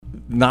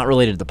not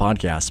related to the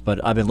podcast,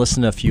 but I've been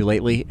listening to a few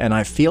lately, and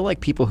I feel like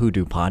people who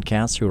do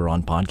podcasts, who are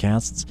on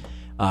podcasts,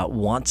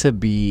 want to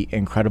be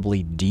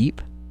incredibly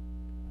deep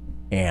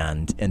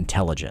and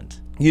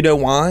intelligent. You know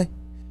why?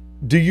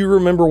 Do you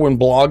remember when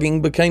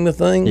blogging became a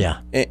thing? Yeah.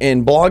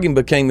 And blogging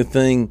became a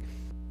thing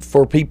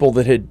for people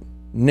that had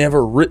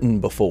never written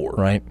before.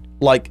 Right.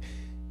 Like,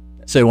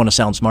 so you want to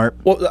sound smart?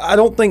 Well, I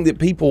don't think that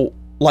people,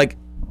 like,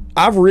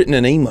 I've written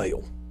an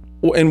email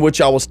in which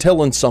I was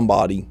telling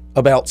somebody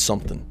about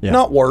something. Yeah.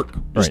 Not work,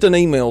 just Right. an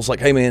email. It's like,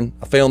 hey, man,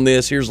 I found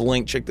this. Here's a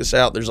link. Check this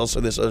out. There's also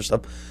this other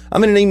stuff.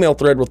 I'm in an email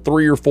thread with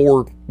 3 or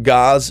 4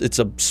 guys. It's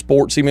a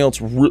sports email.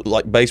 It's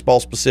like baseball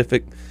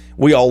specific.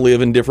 We all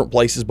live in different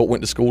places but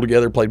went to school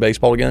together, played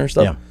baseball together and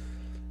stuff. Yeah.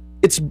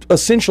 It's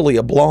essentially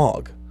a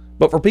blog.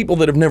 But for people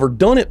that have never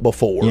done it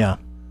before, Yeah.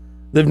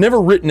 they've never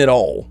written at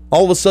all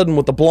of a sudden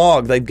with the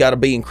blog, they've got to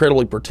be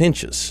incredibly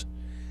pretentious.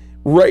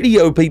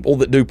 Radio people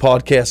that do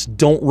podcasts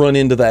don't run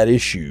into that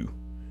issue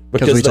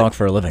Because we they talk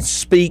for a living.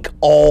 speak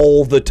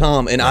all the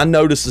time. And I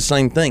notice the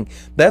same thing.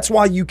 That's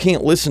why you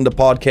can't listen to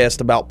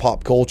podcasts about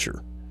pop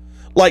culture.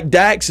 Like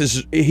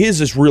his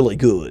is really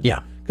good. Yeah.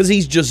 Because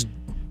he's just,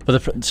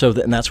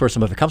 And that's where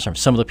some of it comes from.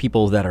 Some of the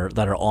people that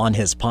are on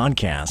his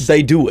podcast,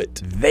 they do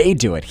it. they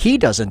do it. He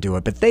doesn't do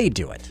it, but they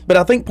do it. But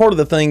I think part of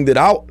the thing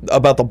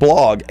about the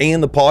blog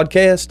and the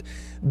podcast,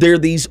 they're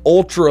these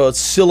ultra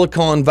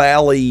Silicon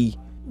Valley,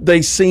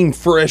 they seem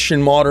fresh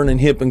and modern and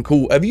hip and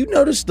cool. Have you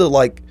noticed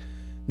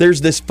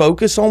there's this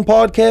focus on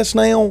podcasts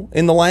now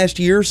in the last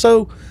year or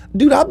so?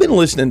 Dude, I've been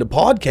listening to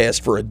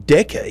podcasts for a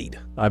decade.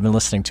 I've been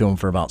listening to him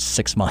for about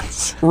 6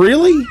 months.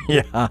 Really?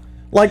 Yeah.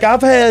 Like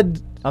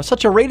I'm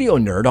such a radio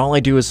nerd. All I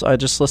do is I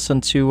just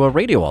listen to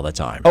radio all the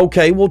time.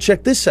 okay, well,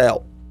 check this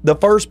out. The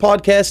first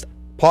podcast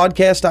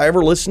I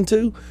ever listened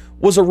to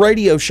was a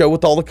radio show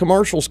with all the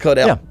commercials cut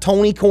out. Yeah.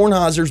 Tony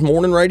Kornheiser's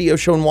morning radio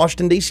show in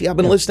Washington, D.C. I've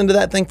been listening to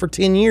that thing for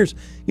 10 years.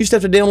 Used to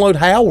have to download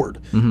Howard.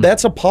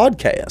 That's a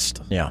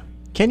podcast. Yeah.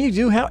 Can you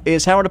do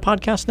is Howard a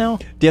podcast now?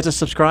 Do you have to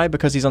subscribe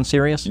because he's on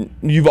Sirius?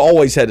 You've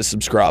always had to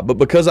subscribe, but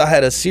because I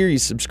had a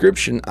Sirius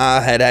subscription,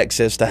 I had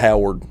access to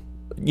Howard,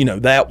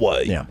 that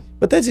way. Yeah.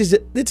 But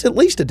it's at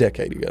least a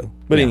decade ago.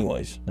 But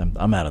anyways.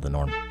 I'm out of the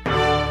norm.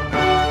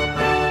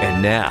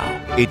 And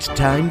now, it's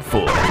time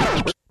for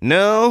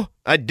No,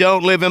 I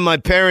Don't Live in My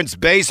Parents'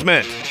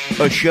 Basement,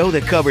 a show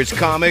that covers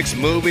comics,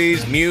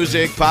 movies,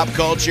 music, pop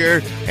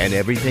culture, and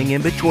everything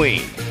in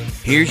between.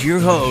 Here's your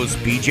hosts,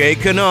 BJ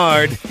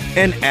Kennard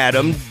and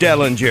Adam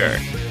Dellinger.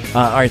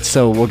 All right,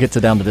 so we'll get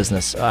down to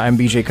business. I'm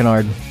BJ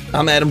Kennard.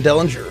 I'm Adam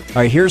Dellinger.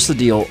 All right, here's the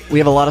deal. We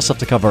have a lot of stuff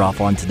to cover off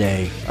on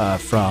today.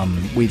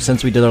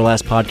 Since we did our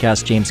last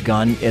podcast, James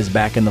Gunn is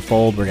back in the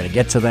fold. We're going to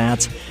get to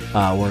that.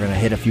 We're going to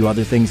hit a few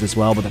other things as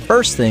well. But the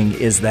first thing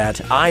is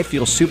that I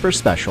feel super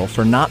special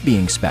for not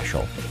being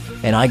special.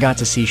 And I got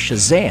to see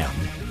Shazam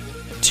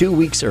 2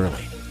 weeks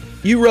early.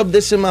 You rubbed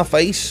this in my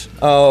face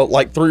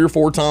like 3 or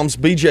 4 times.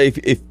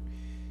 BJ,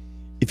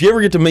 if you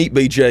ever get to meet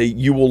BJ,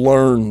 you will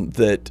learn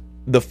that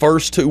the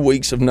first 2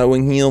 weeks of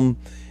knowing him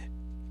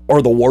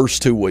are the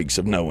worst 2 weeks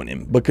of knowing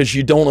him because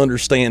you don't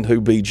understand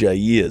who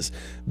BJ is.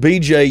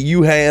 BJ,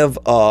 you have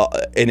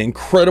an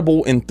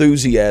incredible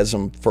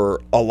enthusiasm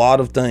for a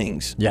lot of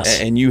things. Yes.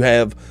 And you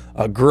have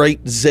a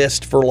great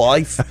zest for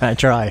life. I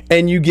try.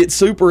 And you get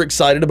super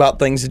excited about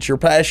things that you're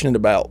passionate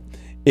about.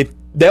 If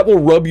that will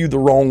rub you the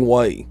wrong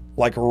way,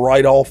 like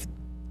right off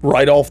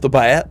the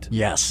bat.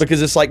 Yes.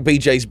 Because it's like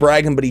BJ's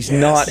bragging, but he's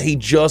not. He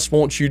just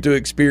wants you to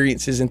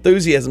experience his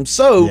enthusiasm.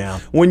 So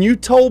when you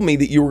told me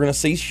that you were going to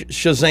see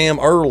Shazam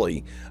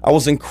early, I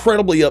was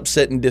incredibly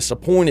upset and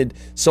disappointed.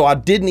 So I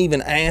didn't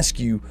even ask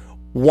you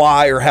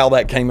why or how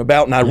that came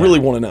about, and I really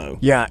want to know.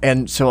 Yeah,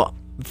 and so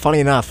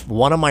funny enough,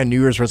 one of my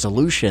New Year's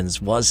resolutions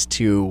was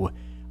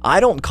I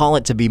don't call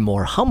it to be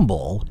more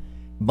humble,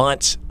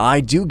 but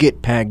I do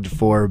get pegged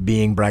for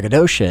being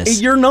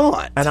braggadocious. You're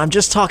not. And I'm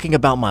just talking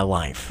about my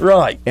life.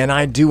 Right. And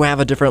I do have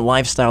a different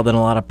lifestyle than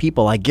a lot of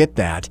people. I get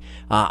that.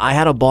 I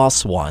had a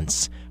boss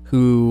once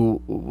who,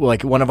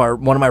 like one of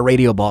my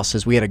radio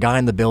bosses, we had a guy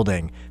in the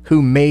building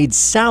who made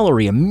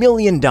salary $1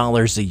 million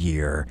a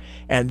year.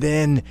 And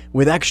then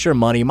with extra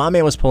money, my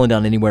man was pulling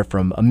down anywhere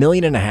from $1.5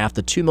 million to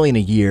 $2 million a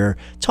year,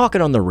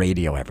 talking on the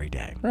radio every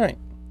day. Right.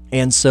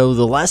 And so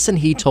the lesson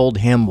he told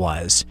him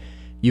was,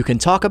 you can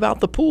talk about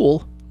the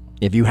pool.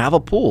 If you have a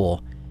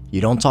pool,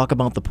 you don't talk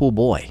about the pool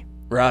boy.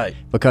 Right.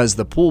 Because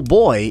the pool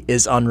boy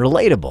is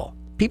unrelatable.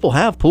 People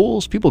have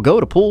pools. People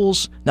go to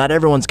pools. Not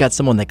everyone's got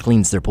someone that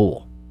cleans their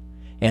pool.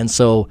 And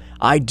so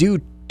I do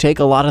take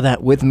a lot of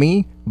that with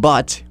me,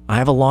 but I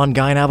have a lawn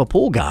guy and I have a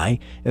pool guy,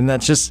 and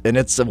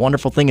it's a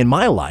wonderful thing in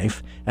my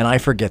life, and I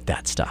forget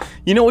that stuff.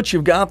 You know what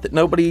you've got that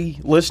nobody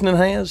listening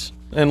has?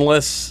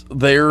 Unless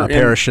they're a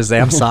pair of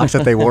Shazam socks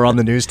that they wore on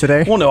the news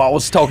today? Well, no, I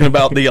was talking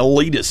about the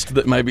elitist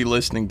that may be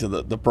listening to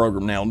the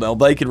program now. Now,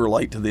 they could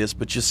relate to this,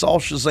 but you saw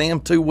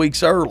Shazam 2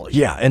 weeks early.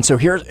 Yeah, and so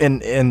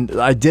and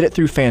I did it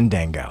through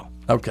Fandango.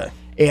 Okay.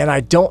 And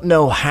I don't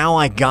know how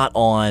I got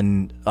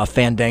on a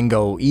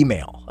Fandango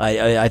email.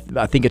 I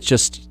think it's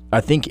just, I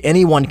think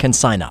anyone can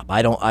sign up.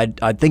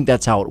 I think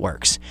that's how it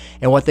works.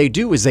 And what they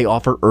do is they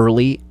offer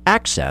early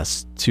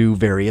access to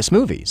various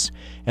movies.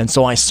 And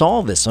so I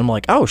saw this, and I'm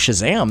like, oh,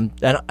 Shazam.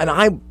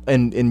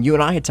 And you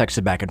and I had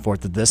texted back and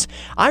forth with this.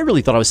 I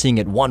really thought I was seeing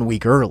it 1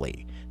 week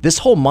early. This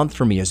whole month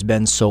for me has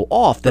been so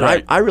off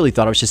that I really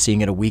thought I was just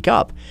seeing it a week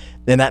up.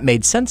 And that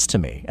made sense to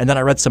me. And then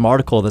I read some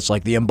article that's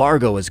like, the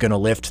embargo is going to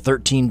lift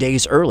 13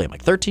 days early. I'm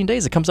like, 13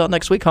 days? It comes out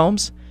next week,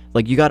 Holmes?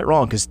 Like, you got it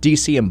wrong, because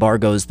DC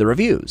embargoes the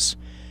reviews.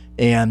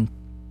 And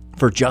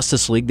for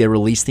Justice League, they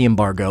released the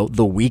embargo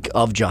the week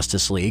of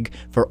Justice League.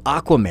 For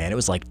Aquaman, it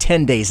was like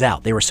 10 days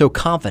out. They were so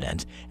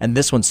confident. And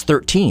this one's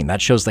 13.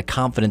 That shows the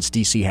confidence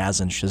DC has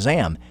in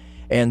Shazam.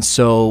 And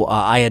so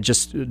I had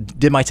just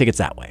did my tickets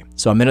that way.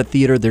 So I'm in a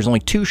theater. There's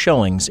only 2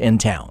 showings in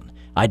town.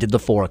 I did the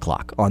 4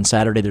 o'clock. On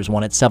Saturday, there's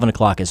one at 7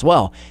 o'clock as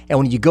well. And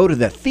when you go to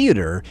the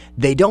theater,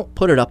 they don't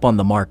put it up on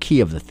the marquee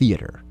of the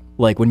theater.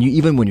 Like when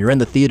you're in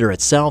the theater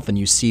itself and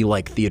you see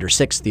like Theater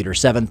 6, Theater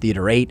 7,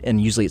 Theater 8,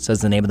 and usually it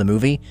says the name of the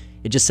movie,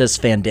 it just says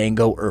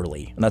Fandango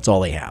early, and that's all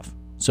they have.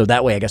 So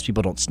that way, I guess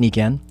people don't sneak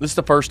in. This is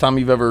the first time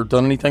you've ever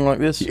done anything like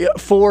this? Yeah,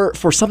 for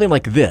something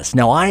like this.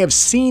 Now, I have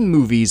seen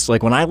movies,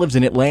 like when I lived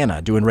in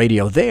Atlanta doing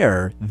radio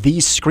there,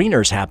 these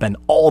screeners happen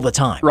all the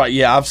time. Right,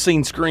 yeah, I've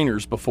seen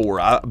screeners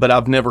before, but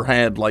I've never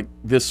had like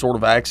this sort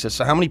of access.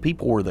 So how many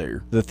people were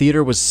there? The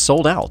theater was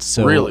sold out.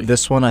 So really?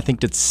 This one, I think,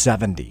 did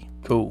 70.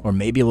 Cool. Or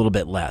maybe a little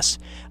bit less.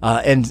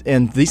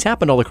 And these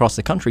happened all across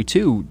the country,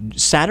 too.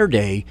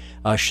 Saturday,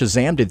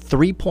 Shazam did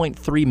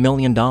 $3.3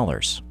 million.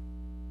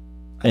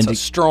 That's a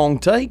strong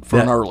take for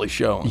an early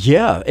showing.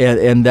 Yeah,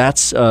 and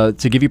that's, to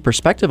give you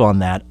perspective on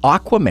that,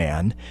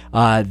 Aquaman,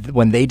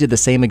 when they did the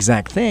same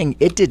exact thing,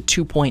 it did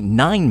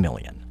 $2.9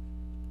 million.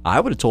 I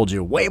would have told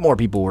you way more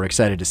people were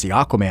excited to see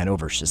Aquaman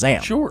over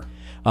Shazam. Sure.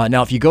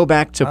 Now, if you go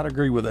back to I'd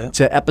agree with that.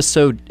 To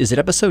episode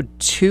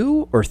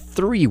 2 or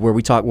 3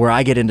 where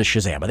I get into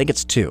Shazam? I think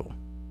it's 2.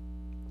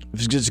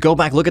 Just go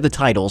back, look at the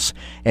titles,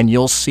 and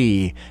you'll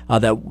see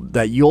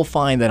that you'll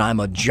find that I'm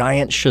a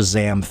giant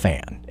Shazam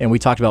fan. And we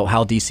talked about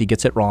how DC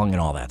gets it wrong and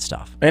all that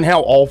stuff. And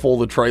how awful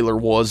the trailer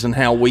was, and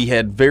how we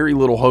had very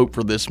little hope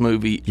for this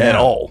movie at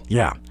all.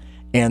 Yeah.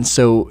 And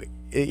so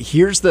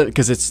here's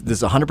because this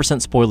is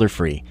 100% spoiler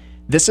free.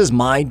 This is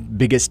my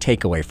biggest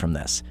takeaway from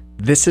this.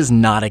 This is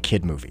not a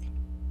kid movie.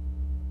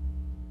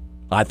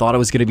 I thought it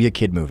was going to be a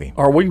kid movie.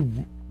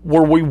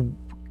 Were we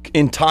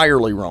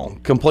entirely wrong,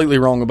 completely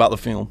wrong about the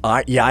film?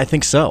 Yeah, I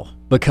think so.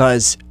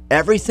 Because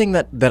everything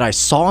that I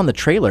saw in the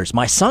trailers,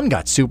 my son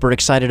got super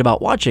excited about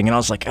watching, and I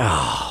was like,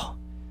 oh,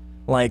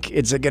 like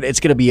it's going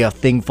to be a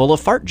thing full of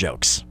fart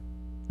jokes.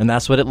 And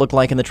that's what it looked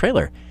like in the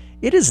trailer.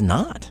 It is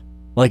not.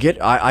 Like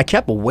I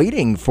kept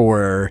waiting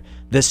for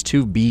this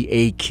to be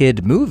a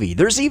kid movie.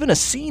 There's even a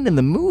scene in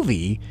the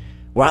movie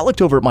where I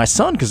looked over at my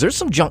son, because there's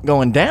some junk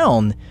going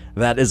down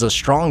that is a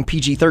strong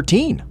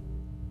PG-13.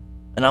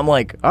 And I'm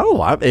like,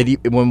 oh,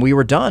 when we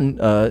were done,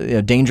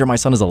 Danger, my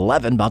son is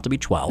 11, about to be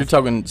 12. You're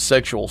talking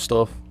sexual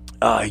stuff?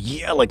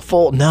 Yeah, like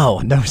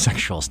no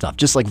sexual stuff,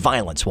 just like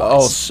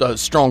violence-wise. Oh,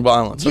 strong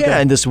violence. Yeah, okay.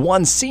 and this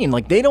one scene,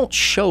 like they don't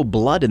show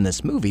blood in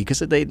this movie because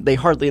they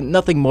hardly,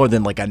 nothing more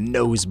than like a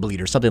nosebleed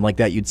or something like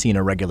that you'd see in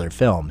a regular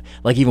film.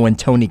 Like even when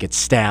Tony gets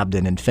stabbed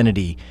in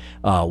Infinity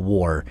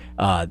War,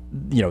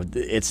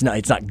 it's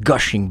not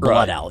gushing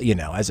blood out,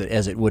 as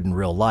it would in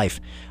real life.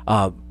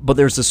 But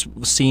there's this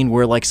scene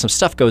where like some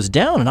stuff goes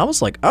down, and I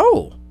was like,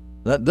 oh,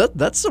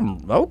 that's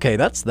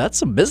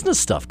some business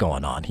stuff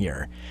going on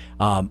here.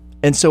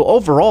 And so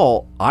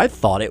overall, I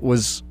thought it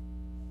was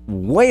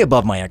way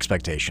above my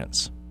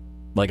expectations.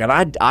 Like, and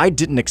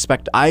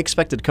I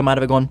expected to come out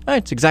of it going, hey,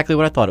 it's exactly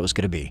what I thought it was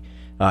going to be.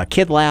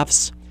 Kid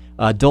laughs.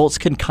 Adults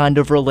can kind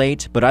of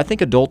relate, but I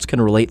think adults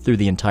can relate through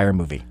the entire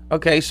movie.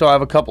 Okay, so I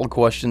have a couple of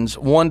questions.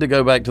 One, to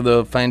go back to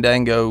the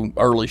Fandango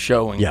early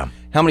showing. Yeah.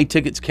 How many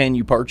tickets can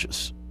you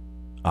purchase?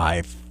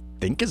 I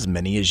think as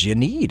many as you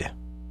need.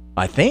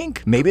 I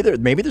think. Maybe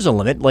there's a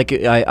limit. Like,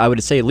 I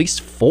would say at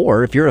least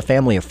 4. If you're a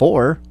family of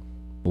 4.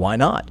 Why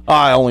not?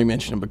 I only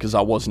mentioned it because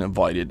I wasn't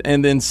invited.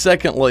 And then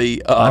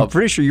secondly... I'm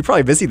pretty sure you're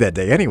probably busy that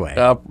day anyway.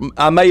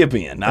 I may have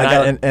been.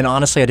 And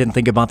honestly, I didn't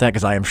think about that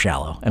because I am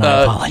shallow, and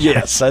I apologize.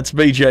 Yes, that's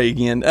BJ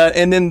again.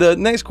 And then the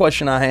next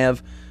question I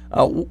have,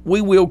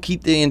 we will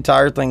keep the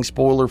entire thing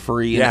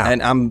spoiler-free,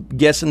 and I'm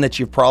guessing that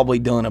you've probably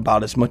done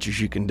about as much as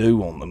you can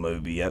do on the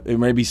movie. There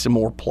may be some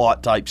more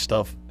plot-type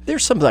stuff.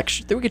 There's some,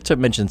 we get to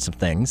mention some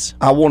things.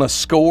 I want a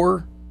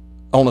score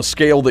on a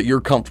scale that you're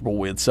comfortable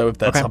with. So if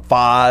that's a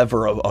 5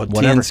 or a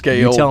 10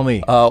 scale. You tell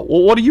me. Well,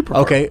 what do you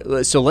prefer?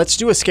 Okay, so let's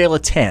do a scale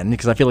of 10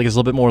 because I feel like there's a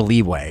little bit more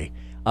leeway.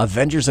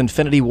 Avengers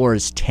Infinity War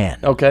is 10.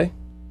 Okay.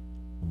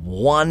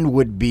 1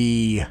 would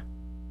be...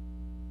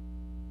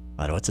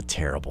 I know it's a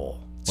terrible...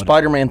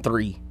 Spider-Man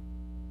 3.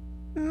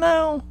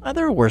 No,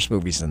 there are worse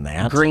movies than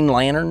that. Green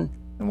Lantern.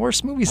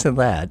 Worse movies than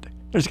that.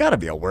 There's got to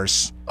be a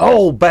worse.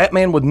 Oh,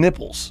 Batman with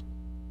nipples.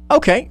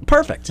 Okay,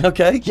 perfect.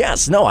 Okay.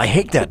 Yes, no, I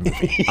hate that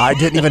movie. I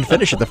didn't even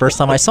finish it the first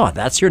time I saw it.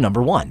 That's your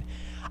number 1.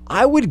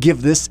 I would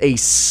give this a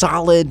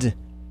solid.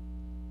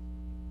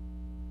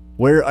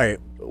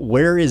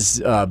 Where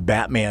is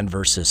Batman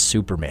versus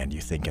Superman,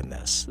 you think, in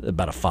this?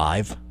 About a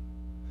 5?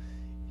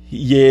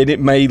 Yeah, and it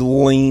may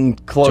lean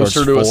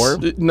closer Towards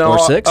to 4 a no. or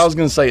 6? I was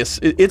going to say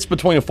it's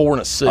between a 4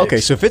 and a 6. Okay,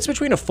 so if it's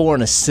between a 4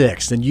 and a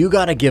 6, then you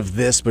got to give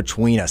this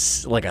between a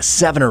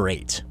 7 or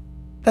 8.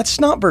 That's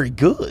not very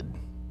good,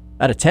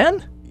 Out of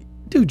 10?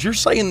 dude. You're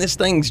saying this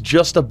thing's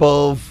just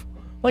above.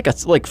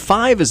 Like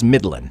 5 is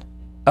middling.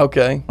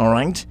 Okay, All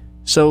right.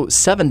 So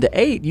 7 to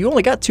 8, you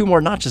only got 2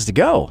 more notches to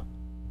go.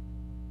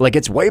 Like,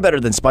 it's way better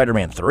than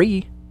Spider-Man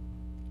 3.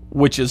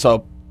 which is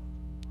a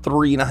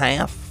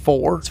 3.5,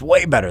 4. It's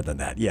way better than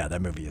that. Yeah,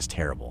 that movie is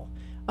terrible.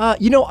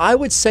 I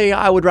would say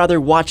I would rather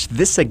watch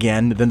this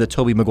again than the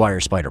Tobey Maguire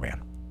Spider-Man.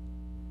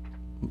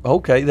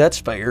 Okay, that's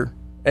fair.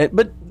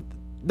 But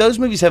those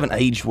movies haven't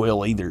aged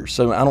well either,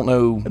 so I don't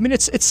know. I mean,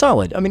 it's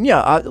solid. I mean,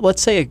 yeah,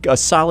 let's say a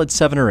solid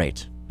 7 or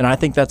 8. And I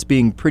think that's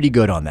being pretty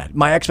good on that.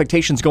 My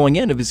expectations going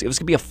in, it was going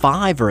to be a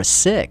 5 or a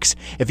 6.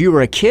 If you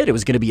were a kid, it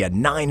was going to be a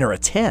 9 or a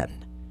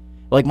 10.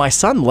 Like, my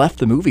son left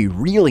the movie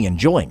really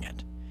enjoying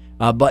it.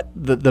 But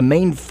the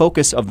main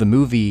focus of the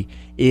movie,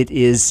 it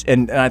is,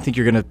 and I think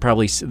you're going to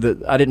probably,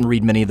 I didn't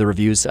read many of the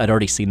reviews. I'd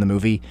already seen the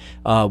movie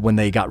when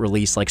they got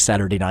released, like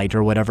Saturday night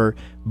or whatever.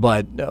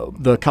 But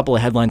the couple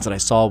of headlines that I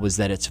saw was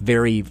that it's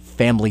very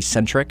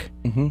family-centric,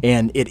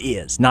 and it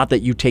is. Not that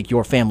you take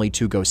your family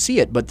to go see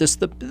it, but the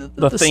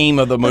theme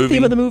of the movie. The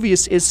theme of the movie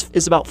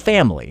is about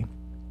family.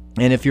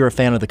 And if you're a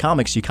fan of the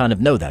comics, you kind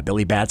of know that.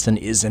 Billy Batson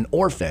is an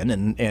orphan,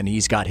 and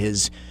he's got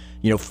his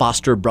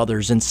foster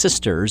brothers and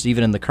sisters.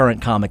 Even in the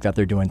current comic that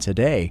they're doing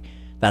today,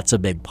 that's a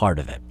big part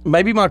of it.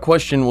 Maybe my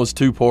question was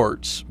 2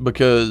 parts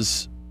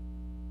because,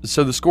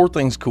 so the score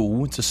thing's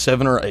cool. It's a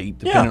 7 or 8,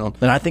 depending on.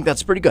 And I think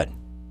that's pretty good.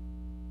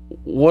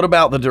 What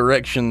about the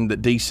direction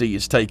that DC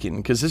is taking?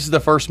 Because this is the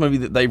first movie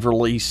that they've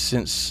released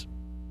since,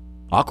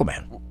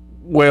 Aquaman.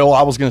 well,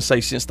 I was going to say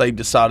since they've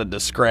decided to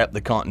scrap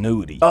the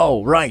continuity.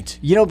 Oh, right.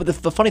 But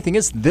the funny thing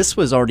is, this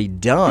was already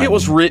done. It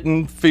was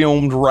written,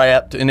 filmed,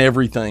 wrapped, and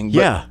everything. But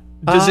Yeah.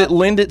 does it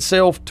lend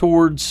itself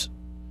towards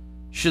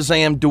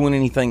Shazam doing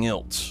anything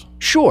else?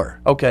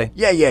 Sure. Okay.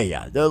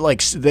 Yeah. They're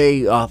like,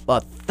 they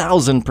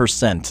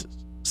 1,000%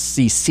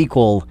 see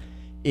sequel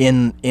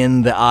in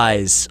the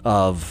eyes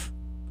of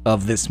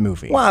this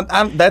movie. Well,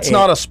 that's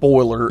not a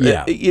spoiler.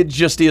 Yeah. It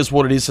just is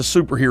what it is, a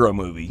superhero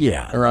movie.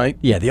 Yeah. Right?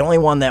 Yeah, the only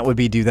one that would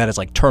do that is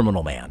like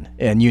Terminal Man.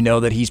 And you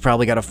know that he's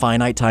probably got a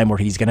finite time where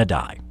he's going to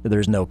die.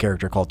 There's no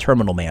character called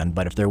Terminal Man,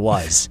 but if there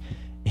was,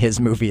 his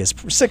movie is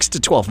 6 to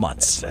 12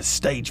 months. That's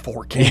stage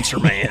 4 cancer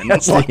man.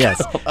 Yes,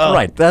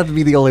 right. That would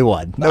be the only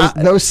one.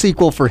 No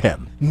sequel for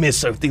him.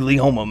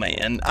 Mesothelioma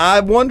man. I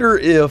wonder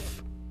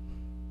if,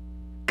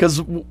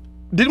 because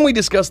didn't we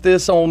discuss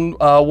this on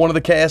one of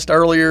the cast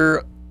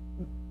earlier,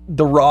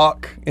 The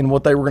Rock and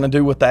what they were going to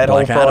do with that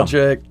Black whole Adam.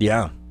 project?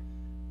 Yeah.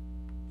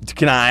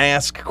 Can I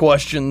ask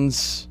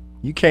questions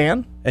You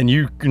can. and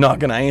you're not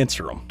going to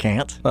answer them?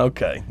 Can't.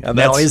 Okay.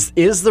 Now,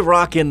 is The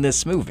Rock in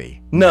this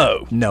movie?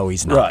 No. No,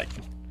 he's not. Right.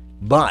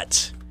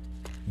 But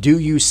do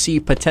you see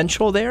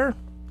potential there?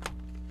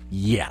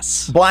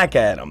 Yes. Black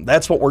Adam.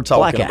 That's what we're talking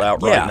Black Adam,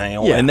 about right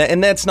now. yeah.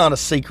 And that's not a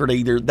secret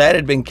either. That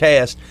had been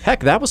cast. Heck,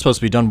 that was supposed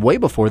to be done way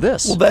before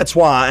this. Well, that's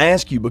why I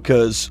ask you,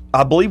 because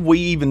I believe we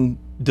even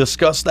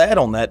discussed that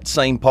on that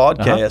same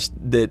podcast,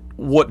 that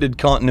what did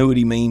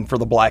continuity mean for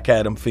the Black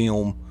Adam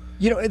film?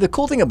 The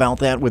cool thing about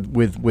that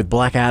with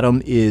Black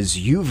Adam is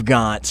you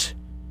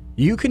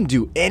can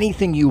do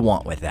anything you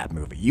want with that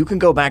movie. You can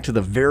go back to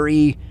the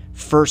very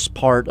first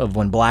part of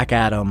when Black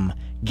Adam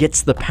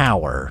gets the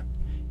power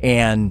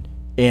and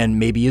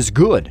maybe is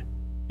good,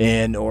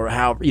 or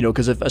how,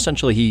 because if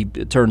essentially he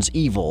turns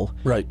evil,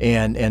 right,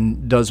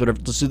 and does whatever.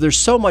 So there's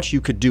so much you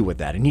could do with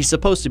that, and he's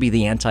supposed to be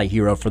the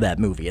anti-hero for that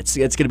movie. It's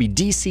going to be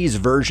DC's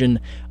version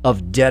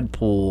of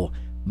Deadpool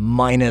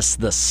minus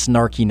the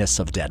snarkiness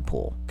of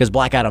Deadpool, because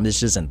Black Adam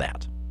just isn't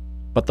that.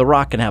 But The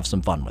Rock can have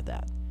some fun with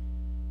that.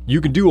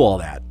 You can do all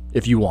that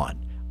if you want.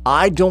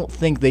 I don't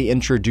think they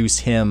introduce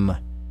him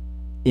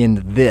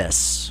in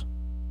this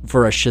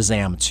for a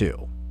Shazam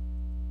 2.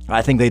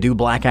 I think they do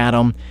Black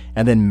Adam,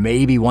 and then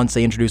maybe once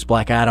they introduce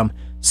Black Adam,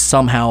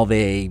 somehow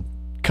they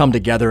come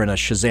together in a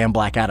Shazam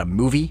Black Adam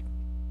movie.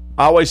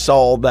 I always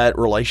saw that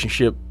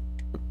relationship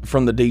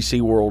from the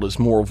DC world as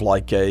more of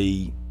like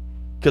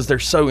because they're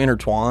so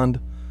intertwined.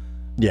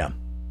 Yeah.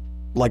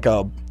 Like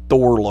a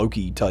Thor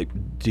Loki type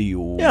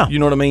deal. Yeah. You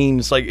know what I mean?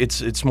 It's like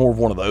it's more of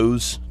one of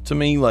those to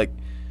me. Like,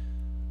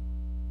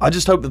 I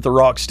just hope that The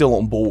Rock's still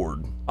on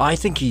board. I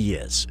think he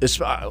is.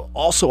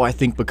 Also, I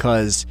think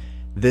because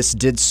this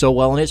did so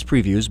well in its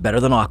previews, better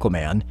than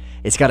Aquaman,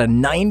 it's got a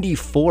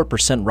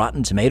 94%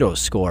 Rotten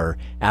Tomatoes score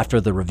after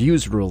the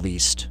reviews were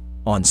released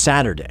on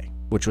Saturday,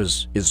 which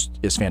is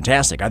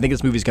fantastic. I think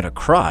this movie's going to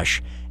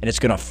crush, and it's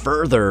going to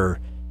further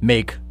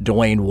make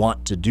Dwayne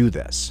want to do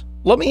this.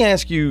 Let me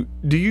ask you,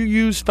 do you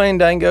use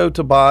Fandango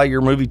to buy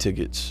your movie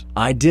tickets?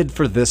 I did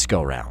for this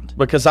go-round.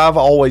 Because I've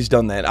always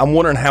done that. I'm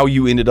wondering how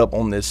you ended up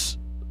on this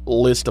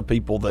list of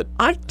people that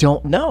I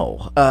don't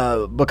know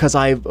because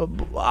I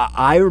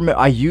remember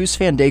I use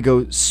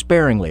Fandango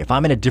sparingly. If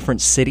I'm in a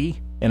different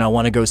city and I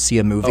want to go see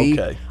a movie,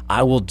 Okay.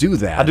 I will do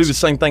that. I do the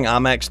same thing.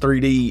 IMAX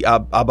 3D.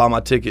 I buy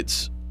my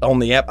tickets on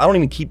the app. I don't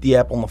even keep the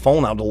app on the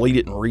phone. I'll delete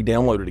it and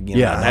re-download it again.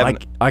 Yeah,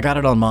 I got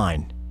it on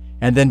mine.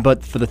 And then,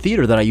 but for the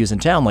theater that I use in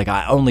town, like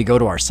I only go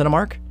to our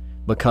Cinemark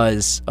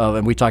because,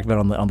 and we talked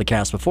about it on the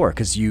cast before,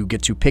 because you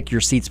get to pick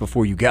your seats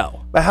before you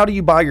go But how do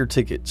you buy your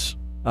tickets?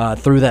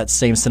 through that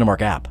same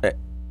Cinemark app.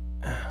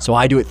 So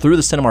I do it through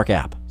the Cinemark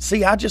app.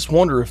 See, I just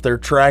wonder if they're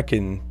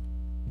tracking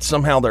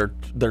somehow.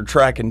 They're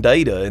tracking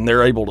data and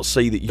they're able to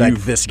see that Like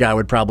you've this guy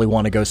would probably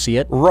want to go see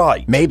it.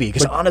 right. Maybe,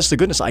 because honest to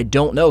goodness, I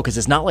don't know, because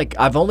it's not like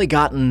I've only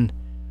gotten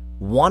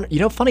one. You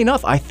know, funny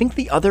enough, I think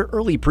the other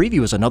early preview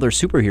was another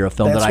superhero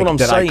film That's that what I'm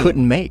I saying.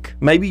 couldn't make.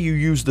 Maybe you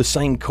use the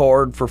same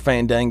card for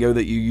Fandango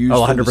that you use.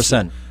 Oh, for the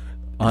 100%.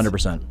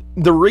 100%.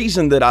 The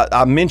reason that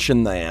I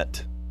mentioned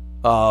that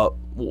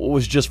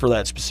was just for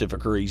that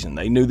specific reason.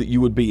 They knew that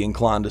you would be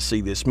inclined to see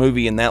this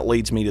movie, and that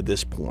leads me to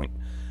this point.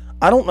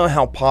 I don't know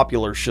how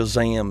popular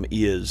Shazam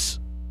is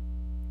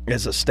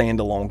as a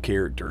standalone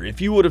character. If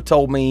you would have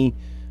told me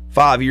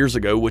 5 years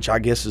ago, which I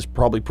guess is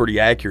probably pretty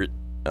accurate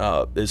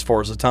as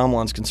far as the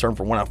timeline's concerned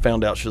for when I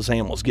found out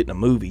Shazam was getting a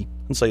movie,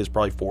 I'd say it's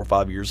probably 4 or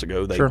 5 years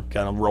ago they Sure.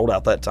 kind of rolled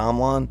out that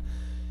timeline.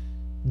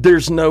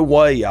 There's no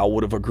way I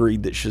would have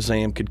agreed that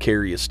Shazam could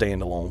carry a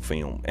standalone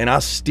film. And I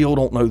still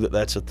don't know that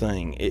that's a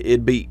thing.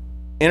 It'd be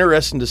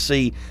interesting to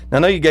see. Now, I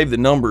know you gave the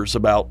numbers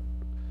about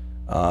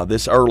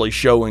this early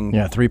showing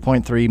Yeah,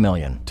 3.3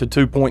 million. to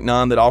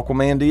 2.9 that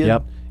Aquaman did.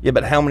 Yep. Yeah,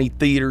 but how many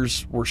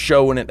theaters were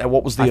showing it?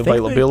 What was the I think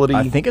availability?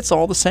 I think it's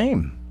all the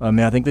same. I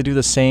mean, I think they do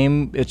the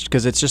same. It's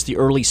because it's just the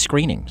early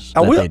screenings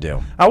that they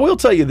do. I will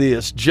tell you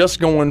this, just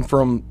going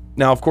from,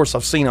 now, of course,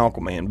 I've seen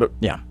Aquaman, but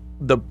Yeah.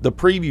 the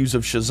previews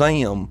of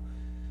Shazam,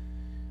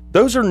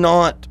 those are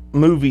not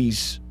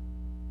movies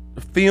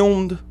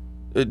filmed,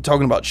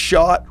 talking about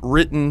shot,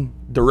 written,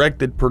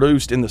 directed,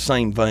 produced in the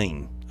same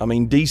vein. I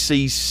mean,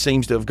 DC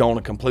seems to have gone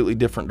a completely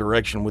different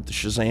direction with the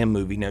Shazam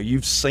movie. Now,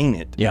 you've seen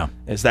it. Yeah.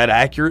 Is that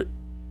accurate?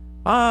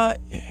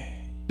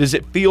 Does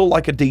it feel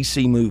like a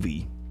DC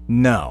movie?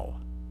 No.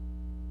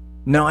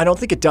 No, I don't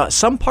think it does.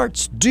 Some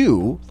parts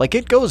do. Like,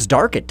 it goes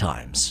dark at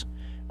times.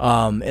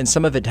 And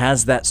some of it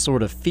has that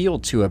sort of feel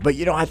to it. But,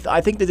 you know,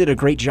 I think they did a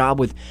great job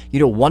with, you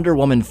know, Wonder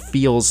Woman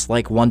feels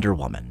like Wonder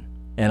Woman.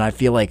 And I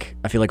feel like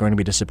we're going to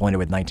be disappointed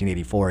with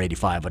 1984,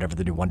 85, whatever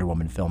the new Wonder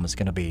Woman film is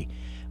going to be.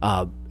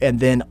 And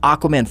then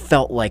Aquaman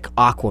felt like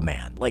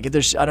Aquaman. Like,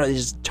 there's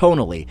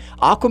tonally.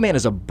 Aquaman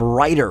is a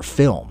brighter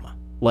film.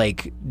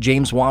 Like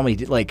James Wan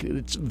did, like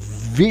it's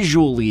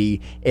visually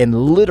and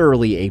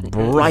literally a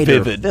brighter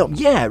Vivid. film.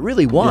 Yeah, it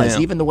really was.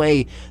 Yeah. Even the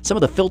way some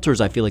of the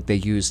filters I feel like they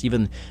used,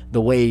 even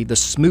the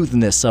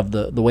smoothness of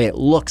the way it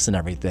looks and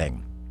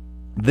everything.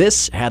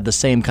 This had the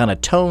same kind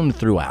of tone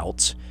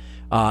throughout,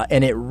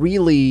 and it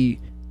really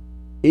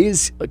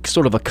is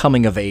sort of a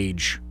coming of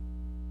age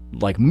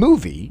like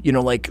movie. You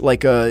know, like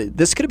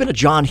this could have been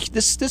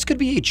this could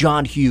be a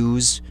John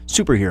Hughes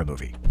superhero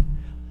movie.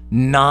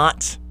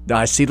 Not.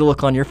 I see the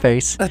look on your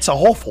face. That's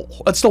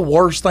awful. That's the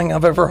worst thing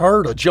I've ever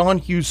heard. A John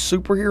Hughes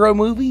superhero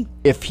movie?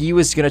 If he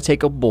was going to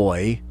take a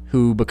boy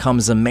who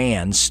becomes a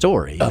man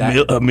story.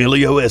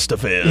 Emilio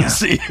Estevez.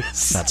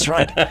 Yes. That's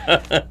right.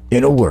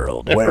 In a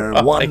world where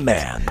one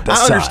man decides.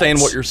 I understand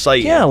what you're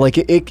saying. Yeah, like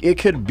it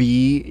could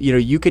be, you know,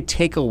 you could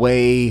take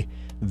away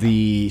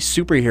the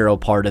superhero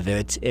part of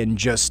it and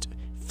just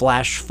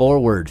flash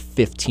forward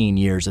 15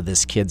 years of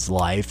this kid's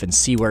life and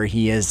see where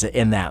he is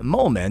in that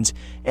moment,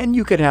 and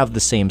you could have the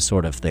same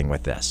sort of thing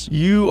with this.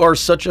 You are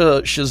such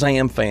a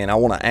Shazam fan. I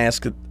want to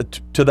ask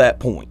to that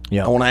point.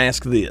 Yeah. I want to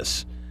ask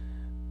this.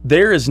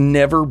 There has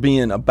never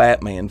been a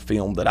Batman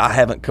film that I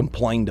haven't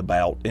complained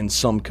about in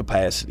some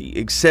capacity,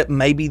 except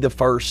maybe the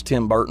first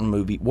Tim Burton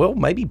movie. Well,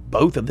 maybe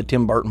both of the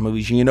Tim Burton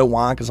movies. You know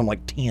why? Because I'm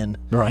like 10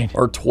 Right.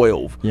 or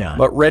 12. Yeah.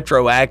 But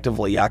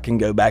retroactively, I can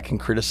go back and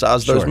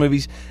criticize those Sure.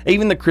 movies.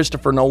 Even the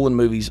Christopher Nolan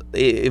movies,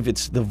 if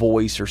it's The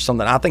Voice or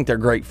something, I think they're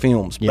great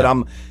films. But Yeah.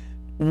 I'm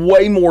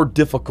way more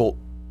difficult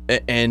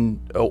and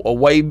a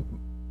way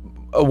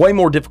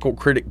more difficult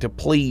critic to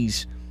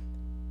please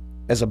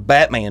as a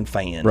Batman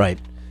fan. Right.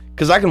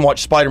 Because I can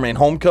watch Spider-Man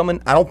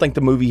Homecoming. I don't think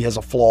the movie has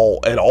a flaw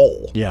at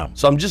all. Yeah.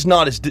 So I'm just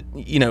not as,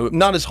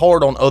 not as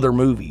hard on other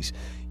movies.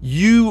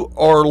 You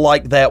are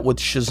like that with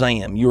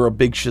Shazam. You're a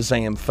big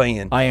Shazam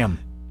fan. I am.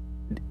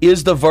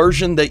 Is the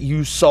version that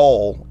you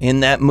saw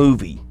in that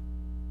movie,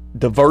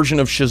 the version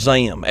of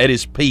Shazam at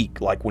his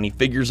peak, like when he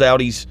figures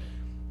out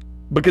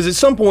because at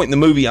some point in the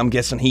movie, I'm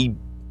guessing he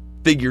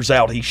figures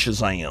out he's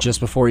Shazam. Just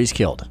before he's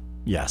killed.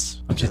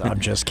 Yes. I'm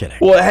just kidding.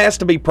 Well, it has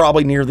to be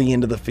probably near the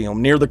end of the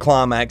film, near the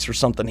climax or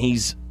something.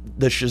 He's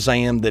the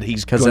Shazam that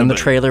he's Because gonna in the be.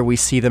 trailer, we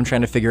see them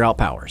trying to figure out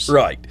powers.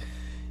 Right.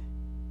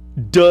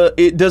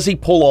 Does he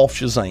pull off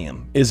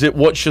Shazam? Is it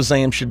what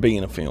Shazam should be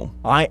in a film?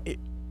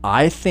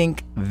 I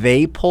think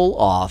they pull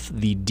off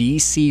the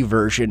DC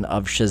version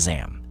of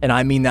Shazam. And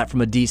I mean that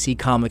from a DC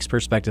Comics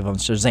perspective on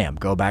Shazam.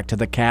 Go back to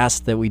the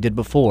cast that we did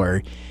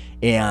before.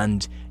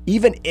 And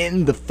even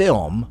in the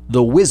film,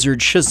 the wizard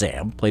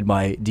Shazam, played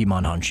by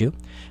Djimon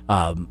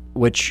Hounsou,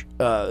 which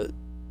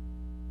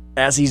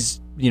as he's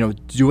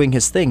doing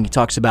his thing, he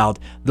talks about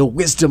the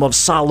wisdom of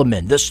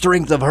Solomon, the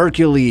strength of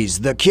Hercules,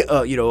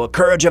 the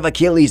courage of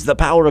Achilles, the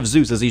power of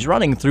Zeus. As he's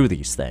running through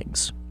these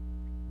things,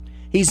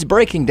 he's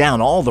breaking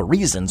down all the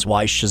reasons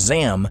why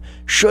Shazam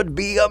should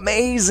be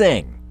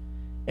amazing.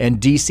 And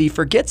DC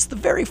forgets the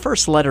very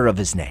first letter of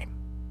his name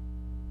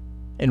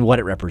and what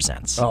it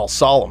represents. Oh,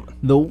 Solomon.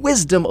 The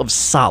wisdom of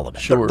Solomon.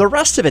 Sure. The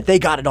rest of it, they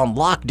got it on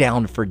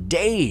lockdown for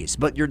days,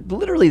 but you're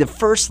literally the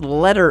first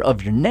letter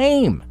of your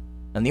name,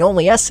 and the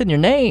only S in your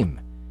name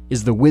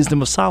is the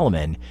wisdom of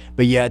Solomon,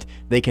 but yet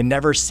they can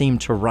never seem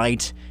to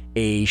write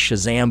a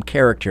Shazam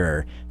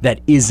character that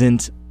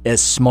isn't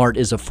as smart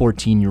as a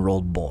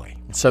 14-year-old boy.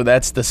 So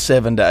that's the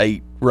 7 to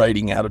 8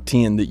 rating out of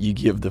 10 that you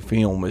give the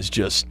film is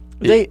just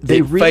it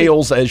really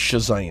fails as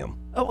Shazam.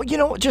 Oh,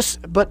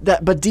 but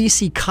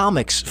DC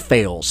Comics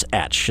fails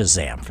at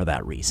Shazam for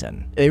that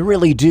reason. They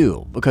really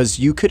do, because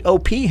you could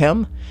OP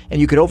him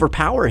and you could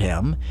overpower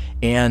him,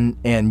 and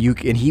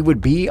he would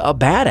be a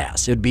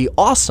badass. It'd be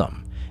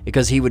awesome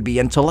because he would be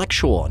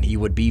intellectual and he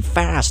would be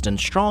fast and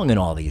strong and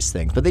all these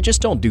things. But they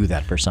just don't do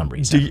that for some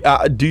reason.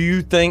 Do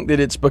you think that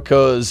it's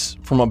because,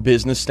 from a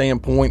business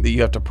standpoint, that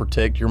you have to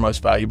protect your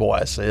most valuable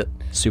asset?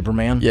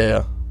 Superman?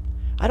 Yeah.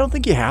 I don't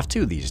think you have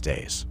to these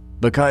days,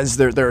 because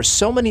there are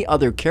so many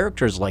other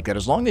characters like that.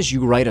 As long as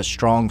you write a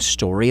strong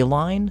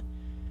storyline,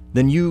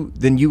 then you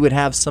would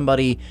have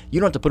somebody. You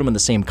don't have to put them in the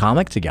same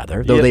comic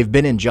together, though they've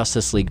been in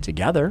Justice League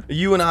together.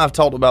 You and I have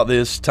talked about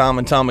this time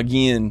and time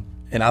again,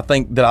 and I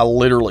think that I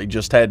literally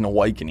just had an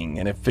awakening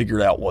and have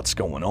figured out what's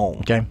going on.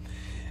 Okay.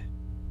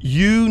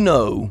 You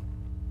know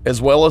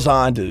as well as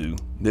I do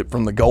that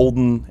from the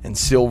Golden and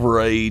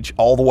Silver Age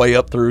all the way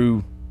up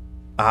through,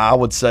 I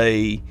would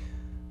say,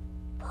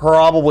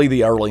 probably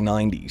the early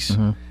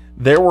 90s,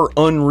 there were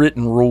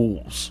unwritten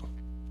rules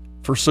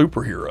for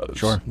superheroes.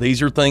 Sure.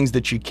 These are things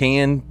that you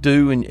can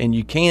do and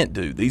you can't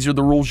do. These are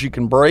the rules you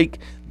can break.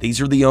 These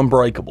are the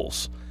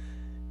unbreakables.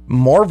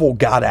 Marvel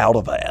got out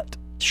of that.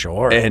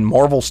 Sure. And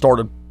Marvel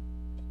started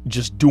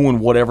just doing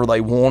whatever they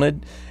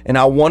wanted. And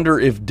I wonder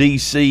if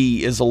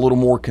DC is a little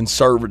more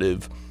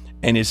conservative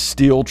and is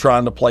still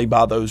trying to play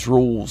by those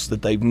rules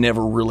that they've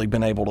never really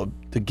been able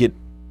to get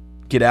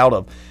out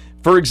of.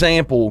 For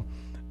example,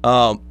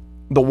 The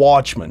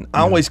Watchmen.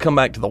 I always come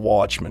back to The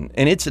Watchmen,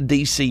 and it's a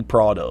DC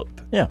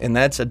product. Yeah. And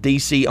that's a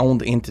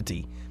DC-owned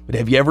entity. But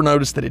have you ever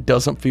noticed that it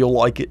doesn't feel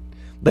like it?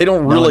 They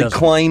don't really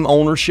claim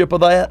ownership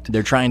of that.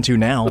 They're trying to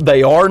now.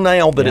 They are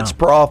now that it's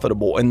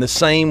profitable. And the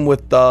same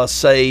with,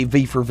 say,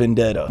 V for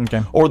Vendetta.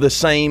 Okay. Or the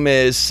same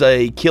as,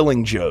 say,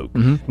 Killing Joke.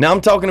 Now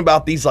I'm talking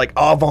about these like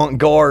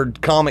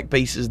avant-garde comic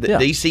pieces that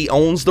DC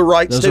owns the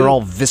rights to. Those are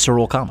all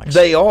visceral comics.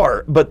 They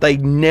are, but they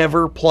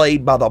never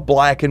played by the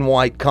black and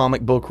white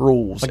comic book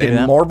rules.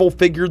 And Marvel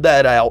figured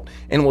that out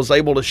and was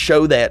able to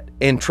show that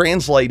and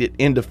translate it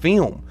into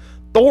film.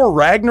 Thor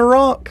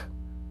Ragnarok?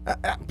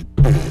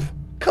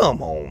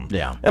 Come on.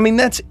 Yeah. I mean,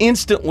 that's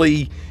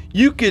instantly,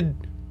 you could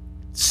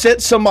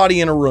set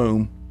somebody in a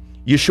room,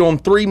 you show them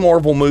 3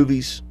 Marvel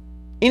movies,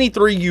 any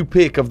 3 you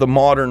pick of the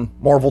modern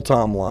Marvel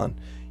timeline,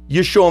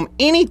 you show them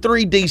any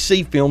 3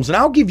 DC films, and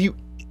I'll give you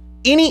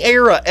any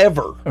era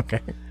ever.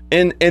 Okay.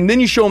 And then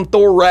you show them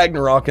Thor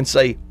Ragnarok and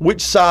say,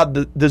 which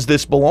side does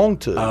this belong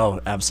to? Oh,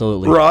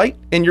 absolutely. Right?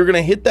 And you're going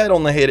to hit that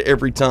on the head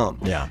every time.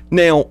 Yeah.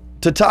 Now,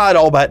 to tie it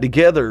all back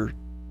together,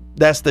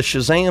 that's the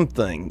Shazam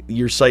thing.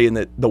 You're saying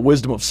that the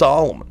wisdom of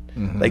Solomon.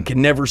 They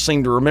can never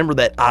seem to remember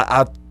that.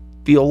 I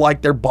feel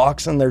like they're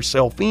boxing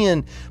themselves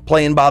in,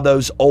 playing by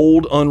those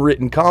old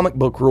unwritten comic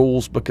book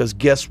rules, because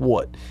guess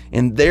what?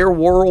 In their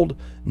world,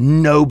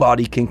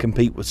 nobody can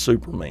compete with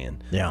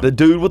Superman. Yeah. The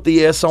dude with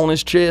the S on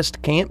his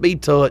chest can't be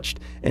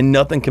touched, and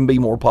nothing can be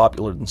more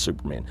popular than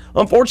Superman.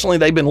 Unfortunately,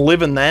 they've been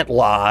living that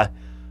lie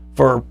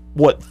for,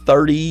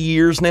 30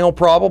 years now,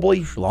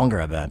 probably?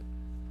 Longer, I bet.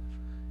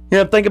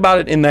 Think about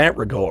it in that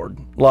regard.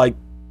 Like,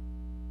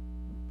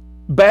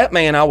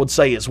 Batman, I would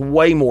say, is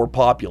way more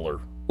popular.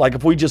 Like,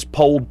 if we just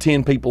polled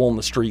 10 people on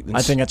the street.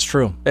 I think that's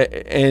true.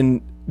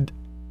 And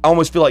I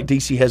almost feel like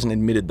DC hasn't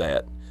admitted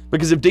that.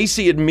 Because if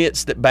DC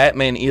admits that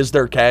Batman is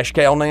their cash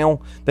cow now,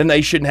 then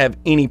they shouldn't have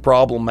any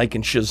problem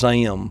making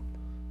Shazam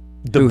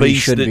the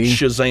beast that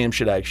Shazam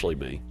should actually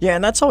be. Yeah,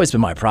 and that's always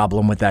been my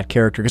problem with that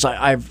character, because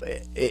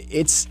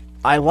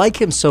I like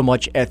him so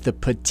much at the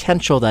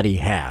potential that he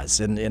has,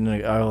 and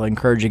I'll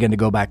encourage you again to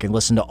go back and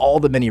listen to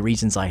all the many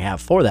reasons I have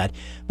for that.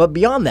 But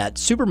beyond that,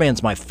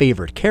 Superman's my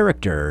favorite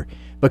character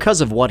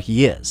because of what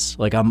he is.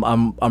 Like,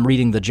 I'm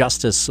reading the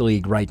Justice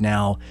League right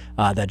now.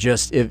 That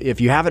just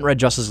if you haven't read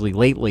Justice League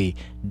lately,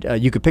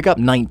 you could pick up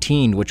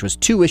 19, which was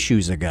 2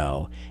 issues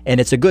ago, and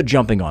it's a good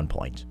jumping on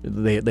point.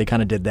 They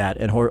kind of did that,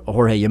 and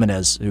Jorge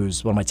Jimenez,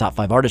 who's one of my top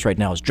 5 artists right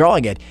now, is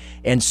drawing it,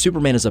 and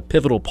Superman is a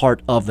pivotal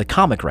part of the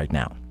comic right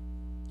now.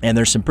 And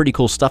there's some pretty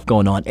cool stuff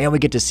going on, and we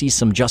get to see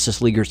some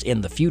Justice Leaguers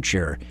in the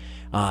future.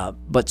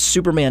 But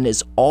Superman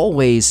is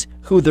always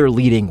who they're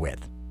leading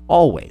with.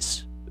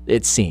 Always.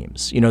 it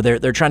seems. You know,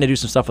 they're trying to do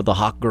some stuff with the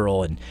Hawk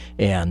Girl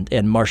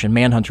and Martian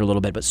Manhunter a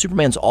little bit, but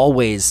Superman's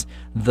always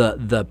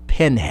the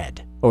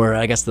pinhead, or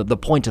I guess the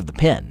point of the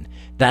pin.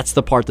 That's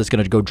the part that's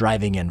going to go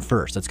driving in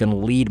first. That's going to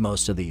lead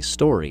most of these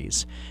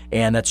stories.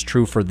 And that's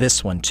true for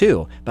this one,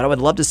 too. But I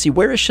would love to see,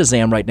 where is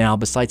Shazam right now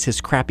besides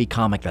his crappy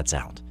comic that's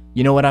out?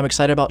 You know what I'm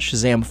excited about?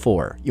 Shazam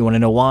 4. You want to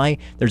know why?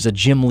 There's a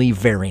Jim Lee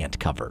variant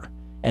cover.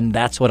 And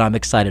that's what I'm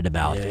excited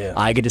about. Yeah.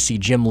 I get to see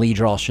Jim Lee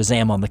draw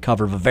Shazam on the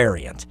cover of a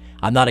variant.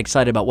 I'm not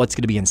excited about what's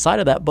going to be inside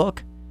of that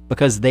book,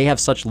 because they have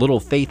such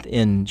little faith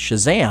in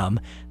Shazam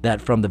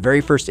that from the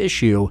very first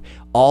issue,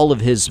 all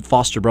of his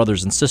foster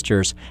brothers and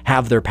sisters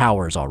have their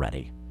powers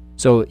already.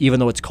 So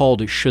even though it's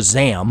called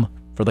Shazam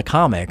for the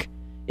comic,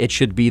 it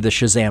should be the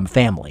Shazam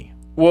family.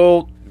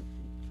 Well,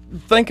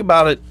 think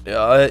about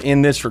it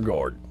in this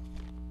regard.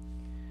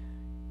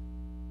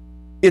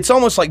 It's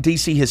almost like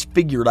DC has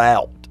figured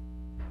out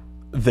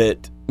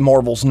that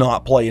Marvel's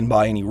not playing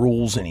by any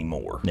rules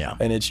anymore. Yeah.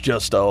 And it's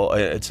just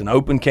it's an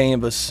open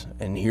canvas,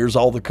 and here's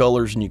all the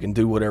colors, and you can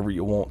do whatever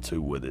you want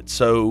to with it.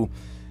 So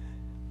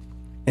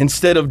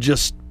instead of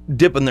just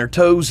dipping their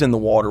toes in the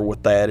water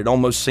with that, it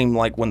almost seemed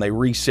like when they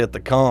reset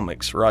the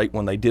comics, right,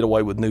 when they did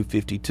away with New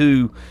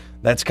 52,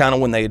 that's kind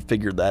of when they had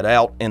figured that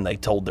out, and they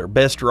told their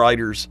best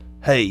writers,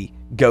 hey,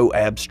 go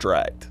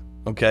abstract,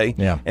 okay?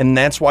 Yeah. And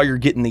that's why you're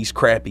getting these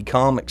crappy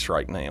comics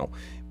right now.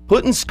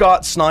 Putting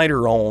Scott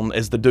Snyder on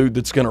as the dude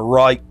that's going to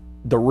write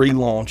the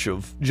relaunch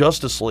of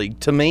Justice League,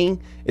 to me,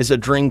 is a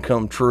dream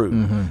come true.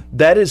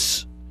 Mm-hmm.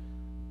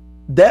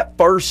 That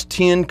first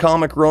 10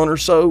 comic run or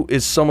so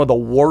is some of the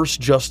worst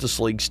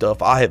Justice League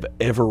stuff I have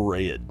ever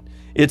read.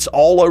 It's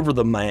all over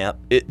the map.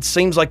 It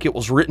seems like it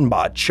was written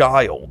by a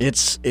child.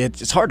 It's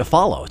hard to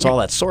follow. It's all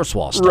that source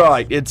wall stuff.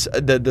 Right. It's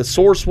the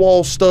source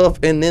wall stuff,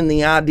 and then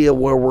the idea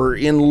where we're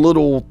in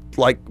little,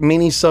 like,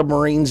 mini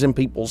submarines in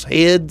people's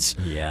heads.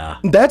 Yeah.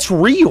 That's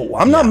real.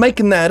 I'm not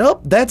making that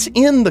up. That's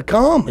in the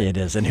comic. It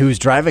is. And who's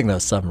driving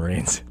those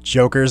submarines?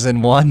 Joker's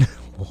in one,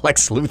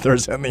 Lex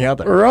Luthor's in the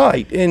other.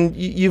 Right. And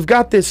you've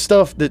got this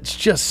stuff that's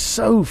just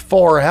so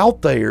far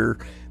out there.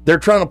 They're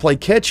trying to play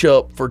catch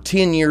up for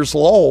 10 years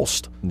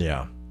lost.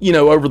 Yeah. You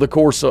know, over the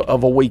course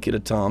of a week at a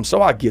time.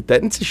 So I get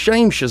that. And it's a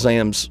shame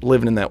Shazam's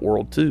living in that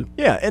world, too.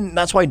 Yeah, and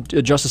that's why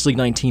Justice League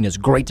 19 is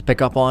great to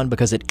pick up on,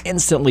 because it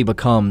instantly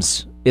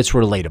becomes, it's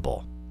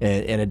relatable,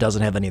 and it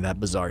doesn't have any of that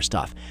bizarre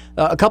stuff.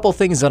 A couple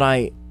things that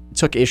I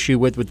took issue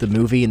with the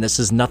movie, and this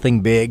is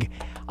nothing big.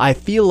 I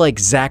feel like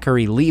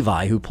Zachary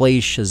Levi, who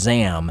plays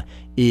Shazam,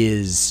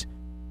 is,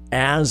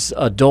 as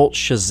adult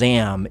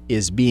Shazam,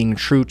 is being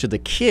true to the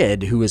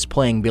kid who is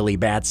playing Billy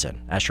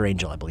Batson. Asher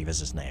Angel, I believe, is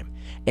his name.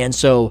 And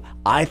so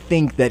I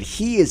think that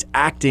he is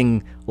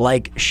acting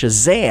like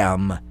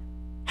Shazam,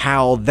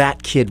 how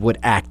that kid would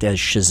act as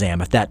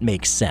Shazam, if that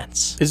makes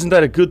sense. Isn't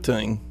that a good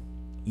thing?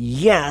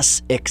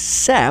 Yes,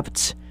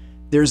 except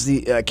there's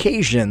the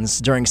occasions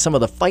during some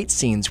of the fight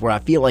scenes where I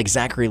feel like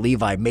Zachary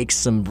Levi makes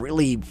some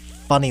really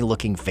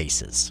funny-looking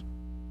faces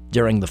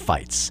during the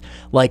fights.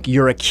 Like,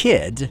 you're a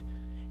kid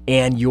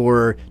and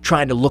you're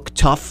trying to look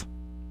tough.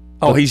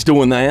 Oh, he's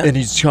doing that? And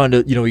he's trying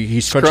to, he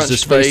scrunches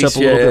his face up a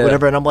little bit,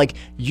 whatever. And I'm like,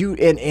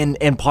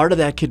 and part of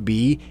that could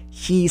be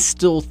he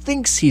still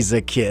thinks he's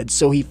a kid,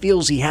 so he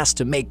feels he has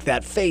to make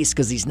that face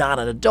because he's not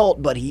an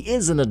adult, but he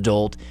is an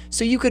adult.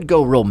 So you could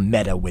go real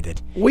meta with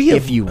it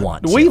if you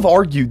want to. We've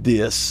argued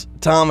this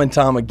time and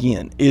time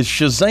again. Is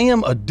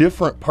Shazam a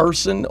different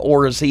person,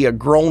 or is he a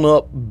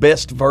grown-up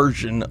best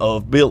version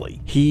of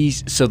Billy?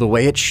 So the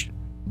way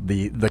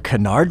the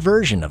Kennard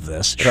version of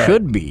this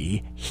should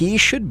be, he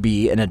should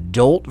be an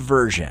adult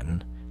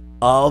version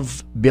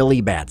of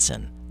Billy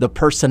Batson. The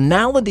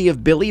personality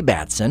of Billy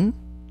Batson,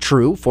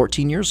 true,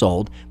 14 years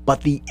old,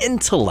 but the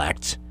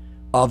intellect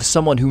of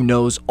someone who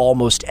knows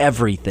almost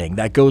everything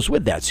that goes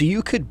with that. So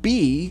you could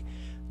be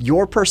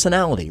your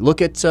personality.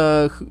 Look at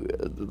the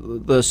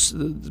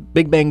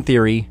Big Bang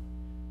Theory,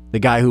 the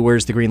guy who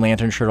wears the Green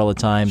Lantern shirt all the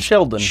time.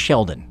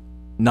 Sheldon.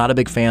 Not a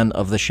big fan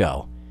of the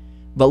show.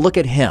 But look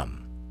at him.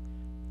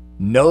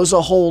 Knows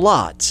a whole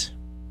lot,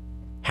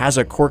 has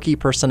a quirky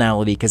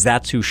personality because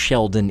that's who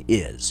Sheldon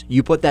is.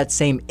 You put that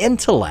same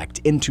intellect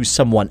into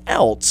someone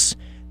else,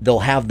 they'll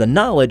have the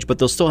knowledge, but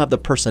they'll still have the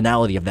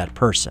personality of that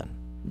person.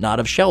 Not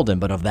of Sheldon,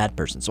 but of that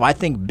person. So I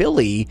think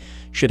Billy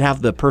should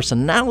have the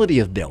personality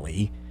of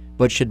Billy,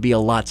 but should be a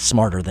lot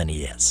smarter than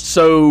he is.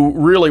 So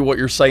really what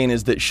you're saying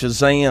is that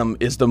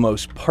Shazam is the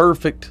most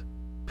perfect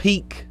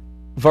peak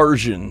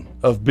version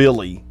of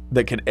Billy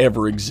that could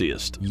ever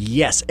exist.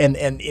 Yes, and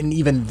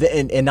even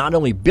and not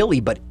only Billy,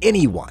 but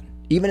anyone.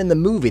 Even in the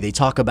movie, they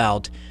talk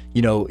about,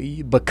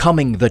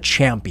 becoming the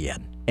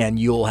champion, and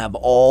you'll have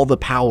all the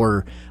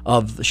power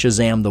of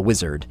Shazam the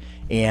Wizard.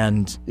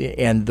 And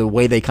the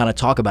way they kind of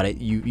talk about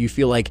it, you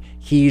feel like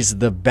he's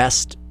the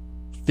best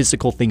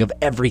physical thing of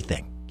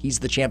everything. He's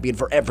the champion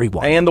for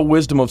everyone. And the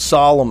wisdom of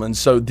Solomon,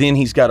 so then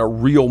he's got a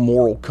real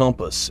moral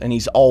compass, and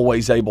he's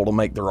always able to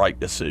make the right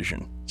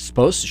decision.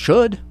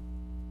 Should.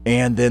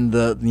 And then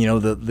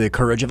the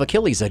courage of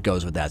Achilles that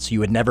goes with that, so you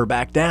would never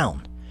back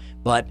down.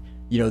 But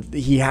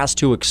he has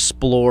to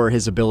explore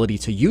his ability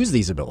to use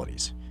these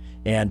abilities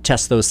and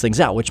test those things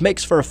out, which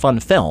makes for a fun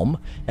film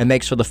and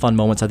makes for the fun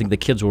moments. I think the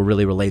kids will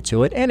really relate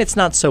to it, and it's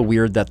not so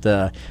weird that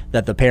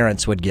the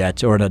parents would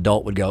get, or an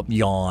adult would go,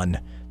 yawn,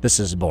 this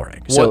is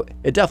boring. So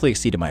it definitely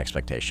exceeded my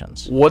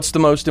expectations. What's the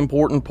most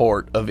important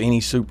part of any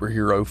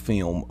superhero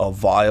film? A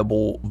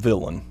viable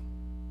villain.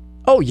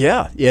 Oh,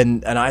 yeah,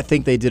 and I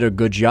think they did a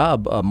good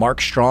job. Mark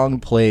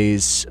Strong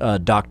plays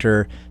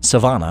Dr.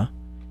 Savannah,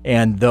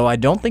 and though I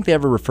don't think they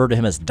ever refer to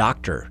him as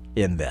Doctor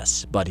in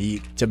this, but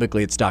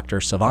typically it's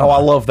Dr. Savannah. Oh,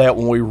 I love that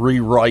when we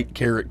rewrite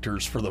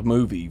characters for the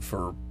movie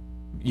for,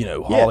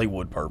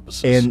 Hollywood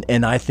purposes.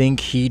 And I think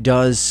he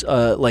does,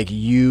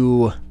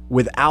 you,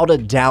 without a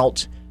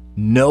doubt,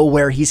 know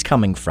where he's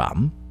coming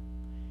from,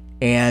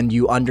 and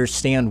you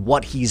understand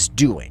what he's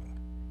doing.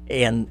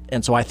 And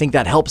so I think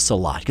that helps a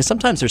lot, because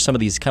sometimes there's some of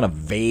these kind of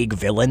vague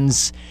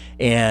villains,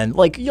 and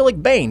like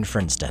Bane, for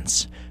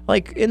instance.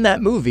 Like in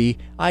that movie,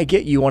 I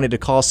get you wanted to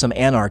cause some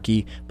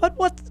anarchy, but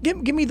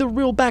give me the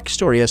real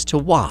backstory as to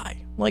why.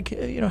 Like,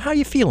 how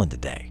you feeling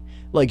today?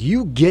 Like,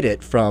 you get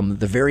it from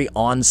the very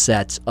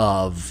onset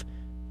of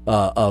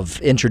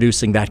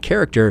introducing that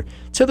character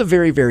to the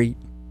very, very,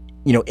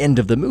 end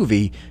of the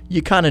movie.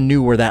 You kind of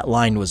knew where that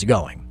line was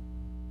going.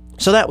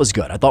 So that was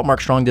good. I thought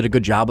Mark Strong did a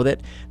good job with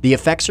it. The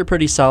effects are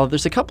pretty solid.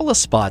 There's a couple of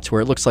spots where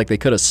it looks like they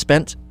could have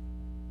spent,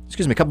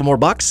 a couple more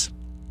bucks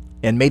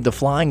and made the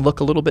flying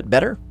look a little bit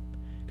better.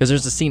 Because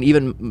there's a scene,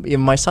 even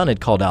my son had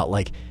called out,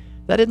 like,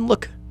 that didn't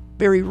look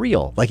very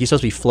real. Like, he's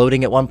supposed to be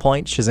floating at one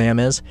point, Shazam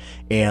is,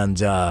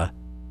 and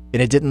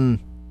it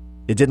didn't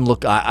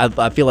look,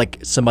 I feel like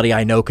somebody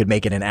I know could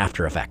make it in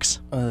After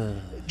Effects.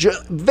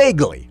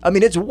 Vaguely. I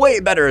mean, it's way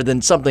better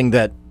than something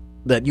that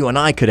you and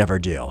I could ever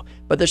do.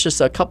 But there's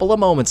just a couple of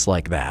moments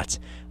like that.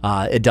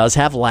 It does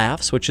have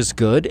laughs, which is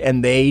good,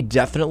 and they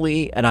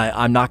definitely, and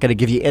I'm not going to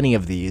give you any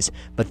of these,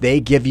 but they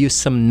give you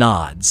some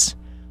nods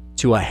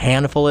to a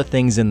handful of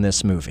things in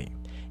this movie.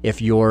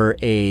 If you're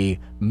a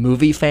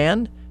movie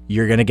fan,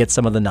 you're going to get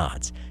some of the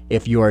nods.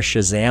 If you're a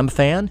Shazam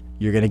fan,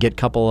 you're going to get a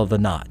couple of the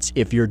nods.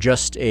 If you're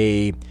just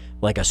a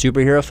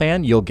superhero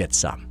fan, you'll get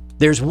some.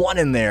 There's one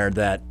in there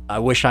that I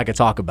wish I could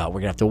talk about.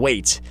 We're going to have to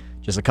wait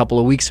just a couple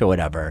of weeks or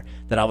whatever,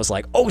 that I was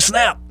like, oh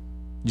snap,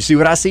 you see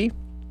what I see?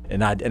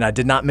 And I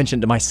did not mention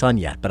it to my son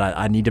yet, but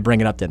I need to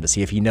bring it up to him to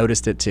see if he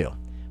noticed it too.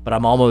 But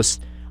I'm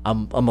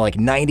like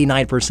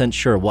 99%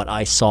 sure what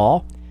I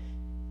saw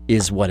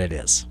is what it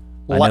is.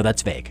 I know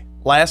that's vague.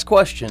 Last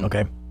question.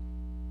 Okay.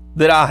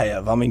 That I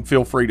have. I mean,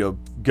 feel free to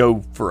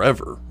go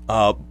forever.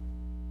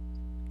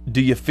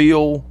 Do you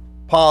feel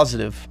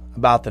positive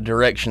about the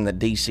direction that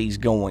DC's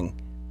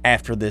going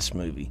after this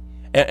movie?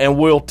 And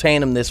we'll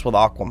tandem this with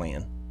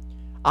Aquaman.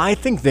 I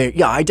think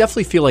I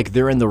definitely feel like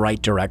they're in the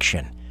right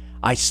direction.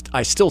 I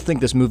still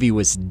think this movie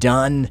was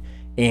done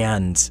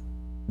as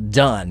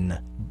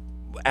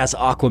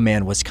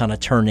Aquaman was kind of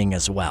turning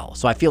as well.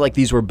 So I feel like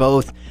these were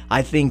both,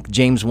 I think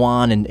James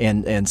Wan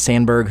and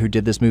Sandberg, who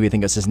did this movie, I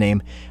think that's his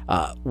name,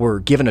 were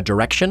given a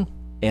direction,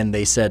 and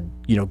they said,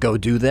 go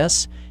do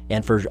this.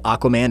 And for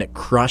Aquaman, it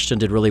crushed and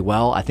did really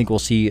well. I think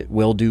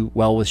we'll do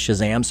well with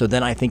Shazam. So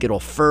then I think it'll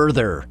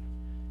further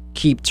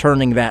keep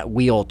turning that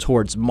wheel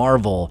towards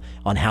Marvel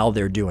on how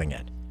they're doing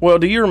it. Well,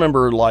 do you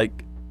remember,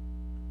 like,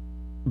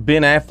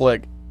 Ben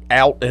Affleck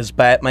out as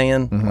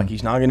Batman? Mm-hmm. Like,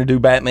 he's not going to do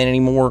Batman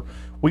anymore.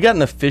 We got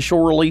an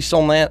official release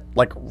on that,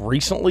 like,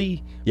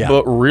 recently. Yeah.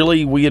 But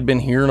really, we had been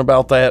hearing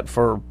about that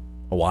for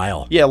a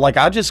while. Yeah, like,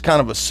 I just kind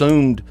of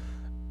assumed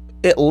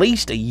at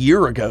least a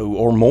year ago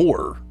or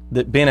more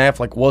that Ben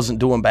Affleck wasn't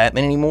doing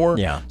Batman anymore.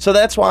 Yeah. So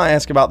that's why I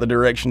ask about the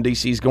direction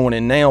DC's going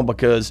in now,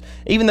 because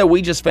even though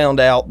we just found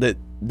out that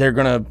they're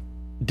going to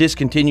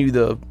discontinue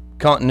the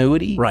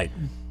continuity. Right.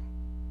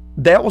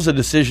 That was a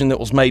decision that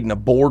was made in a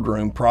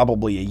boardroom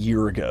probably a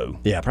year ago.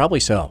 Yeah,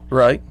 probably so.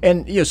 Right.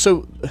 And,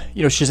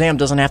 Shazam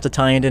doesn't have to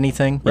tie into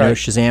anything. Right.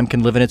 Shazam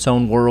can live in its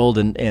own world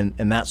and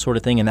that sort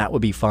of thing, and that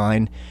would be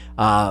fine.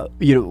 For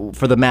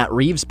the Matt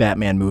Reeves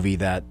Batman movie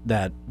that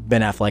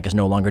Ben Affleck is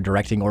no longer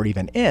directing or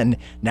even in,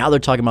 now they're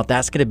talking about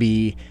that's going to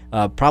be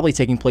probably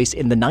taking place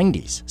in the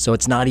 90s. So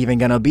it's not even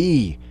going to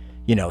be,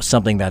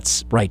 something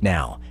that's right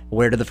now.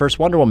 Where did the first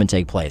Wonder Woman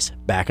take place?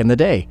 Back in the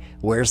day.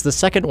 Where's the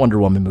second Wonder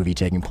Woman movie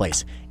taking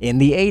place? In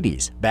the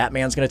 80s.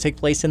 Batman's going to take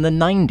place in the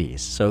 90s.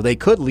 So they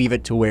could leave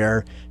it to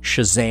where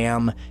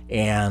Shazam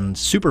and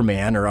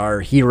Superman are our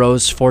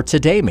heroes for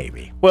today,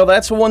 maybe. Well,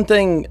 that's one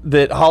thing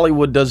that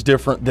Hollywood does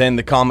different than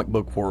the comic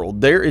book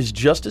world. There is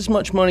just as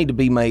much money to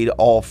be made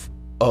off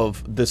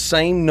of the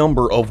same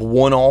number of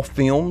one-off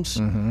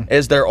films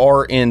as there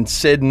are in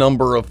said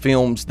number of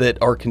films that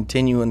are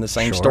continuing the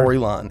same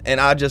storyline. And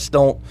I just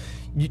don't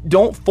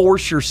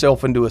force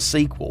yourself into a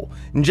sequel.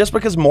 And just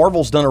because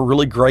Marvel's done a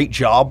really great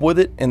job with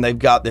it and they've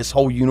got this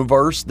whole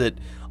universe that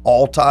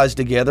all ties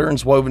together and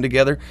is woven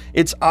together,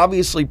 it's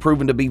obviously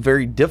proven to be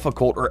very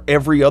difficult, or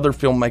every other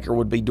filmmaker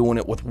would be doing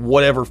it with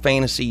whatever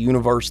fantasy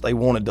universe they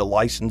wanted to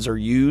license or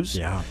use.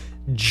 Yeah.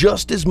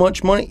 Just as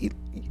much money.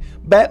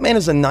 Batman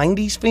is a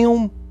 90s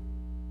film.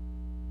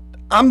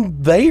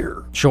 I'm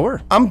there.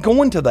 Sure. I'm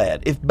going to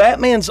that. If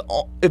Batman's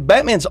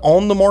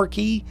on the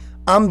marquee,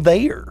 I'm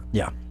there.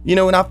 Yeah. You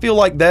know, and I feel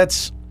like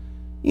that's,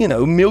 you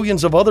know,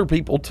 millions of other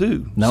people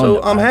too.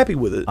 So I'm happy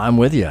with it. I'm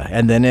with you.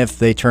 And then if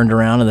they turned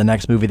around and the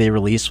next movie they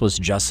released was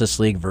Justice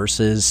League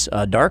versus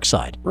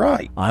Darkseid,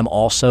 Right. I'm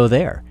also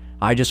there.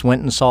 I just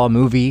went and saw a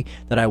movie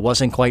that I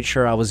wasn't quite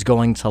sure I was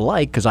going to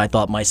like because I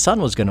thought my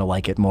son was going to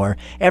like it more.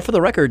 And for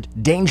the record,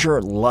 Danger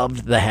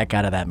loved the heck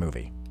out of that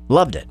movie.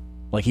 Loved it.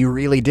 Like he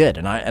really did.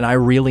 And I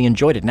really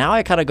enjoyed it. Now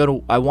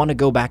I want to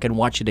go back and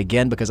watch it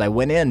again because I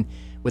went in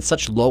with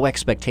such low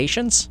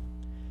expectations.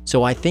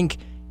 So I think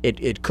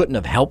it couldn't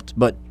have helped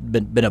but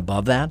been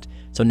above that.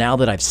 So now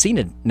that I've seen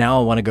it, now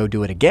I want to go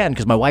do it again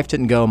because my wife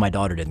didn't go, my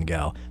daughter didn't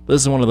go. But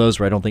this is one of those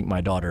where I don't think my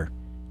daughter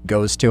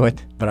goes to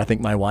it, but I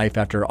think my wife,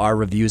 after our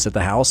reviews at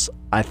the house,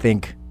 I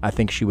think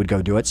she would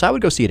go do it. So I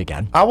would go see it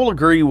again. I will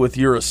agree with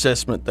your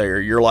assessment there,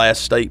 your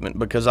last statement,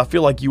 because I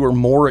feel like you were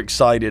more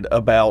excited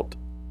about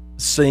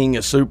seeing a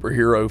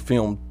superhero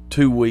film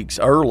 2 weeks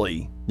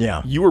early.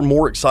 Yeah. You were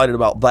more excited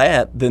about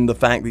that than the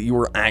fact that you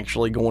were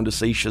actually going to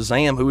see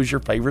Shazam, who is your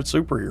favorite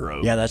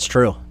superhero. Yeah, that's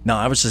true. No,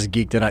 I was just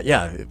geeked out.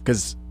 Yeah,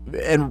 because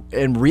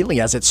and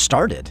really as it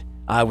started,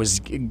 I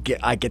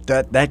get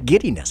that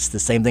giddiness, the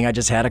same thing I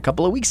just had a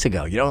couple of weeks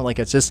ago. You know, like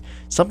it's just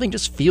something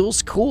just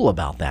feels cool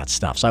about that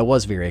stuff. So I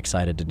was very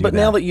excited to do that. But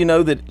now that you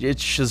know that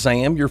it's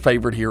Shazam, your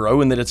favorite hero,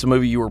 and that it's a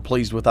movie you were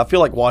pleased with, I feel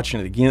like watching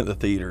it again at the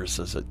theaters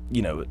is,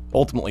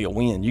 ultimately a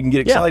win. You can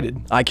get excited.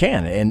 Yeah, I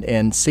can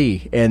and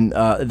see. And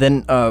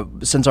then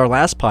since our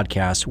last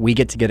podcast, we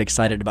get to get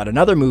excited about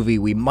another movie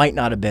we might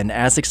not have been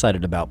as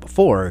excited about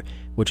before,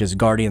 which is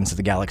Guardians of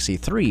the Galaxy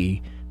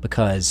 3,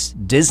 because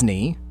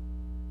Disney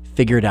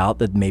figured out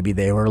that maybe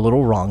they were a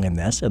little wrong in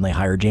this, and they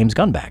hired James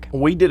Gunn back.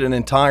 We did an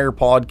entire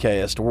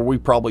podcast where we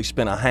probably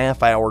spent a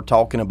half hour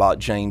talking about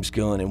James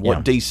Gunn and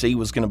what DC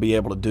was going to be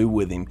able to do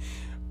with him.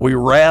 We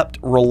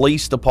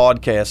released the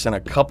podcast, and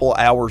a couple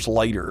hours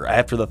later,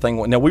 after the thing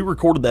went, now we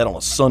recorded that on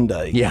a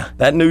Sunday. Yeah.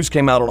 That news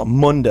came out on a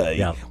Monday.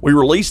 Yeah. We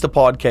released the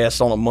podcast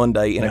on a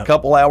Monday, and a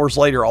couple hours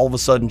later, all of a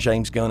sudden,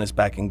 James Gunn is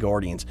back in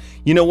Guardians.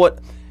 You know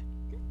what?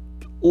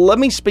 Let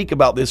me speak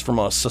about this from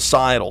a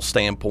societal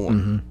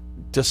standpoint.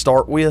 To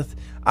start with,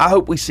 I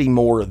hope we see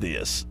more of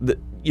this. That,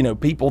 you know,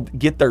 people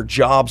get their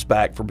jobs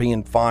back for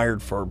being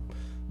fired for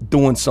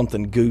doing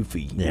something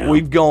goofy. Yeah.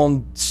 We've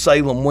gone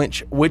Salem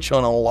witch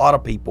hunt on a lot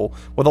of people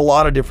with a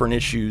lot of different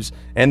issues,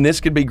 and this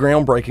could be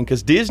groundbreaking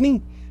because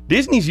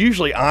Disney's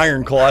usually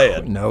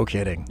ironclad. No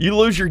kidding. You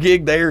lose your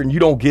gig there and you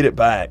don't get it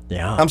back.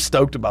 Yeah. I'm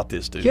stoked about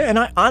this, dude. Yeah, and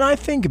I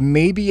think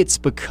maybe it's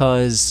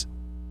because,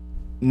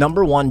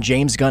 number one,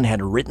 James Gunn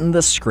had written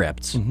the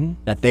script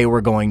that they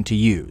were going to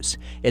use.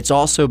 It's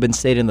also been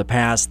stated in the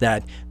past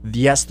that,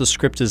 yes, the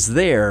script is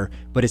there,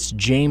 but it's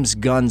James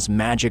Gunn's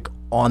magic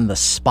on the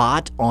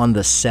spot, on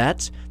the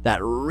set, that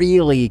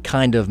really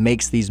kind of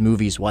makes these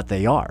movies what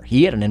they are.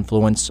 He had an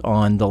influence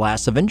on the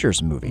last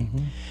Avengers movie.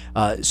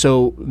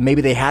 So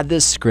maybe they had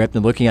this script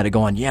and looking at it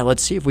going, yeah,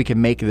 let's see if we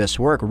can make this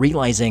work,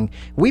 realizing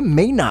we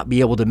may not be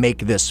able to make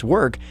this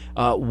work.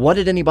 What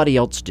did anybody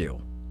else do?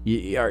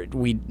 Are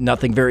we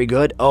nothing very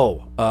good?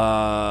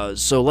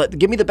 So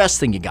give me the best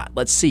thing you got.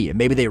 Let's see. And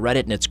maybe they read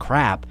it and it's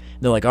crap.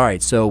 And they're like, all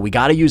right, so we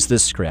got to use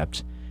this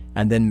script.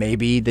 And then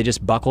maybe they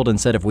just buckled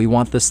and said, if we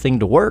want this thing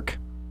to work,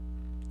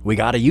 we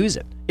got to use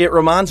it. It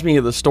reminds me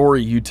of the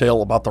story you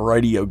tell about the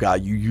radio guy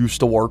you used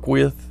to work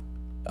with,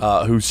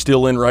 who's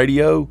still in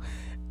radio.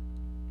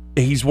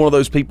 He's one of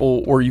those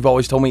people where you've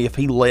always told me if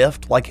he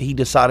left, like he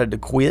decided to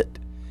quit,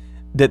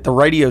 that the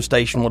radio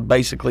station would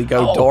basically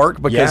go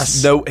dark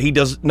because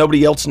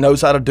nobody else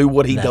knows how to do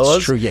what he does.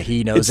 That's true. Yeah,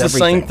 he knows It's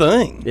everything. the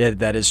same thing. Yeah,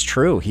 that is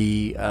true.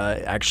 He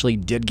actually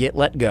did get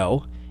let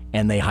go,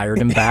 and they hired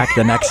him back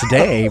the next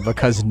day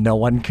because no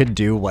one could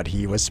do what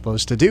he was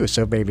supposed to do.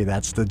 So maybe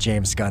that's the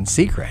James Gunn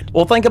secret.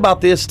 Well, think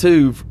about this,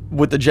 too,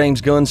 with the James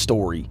Gunn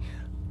story.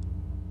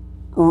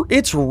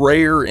 It's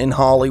rare in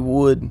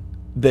Hollywood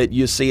that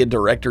you see a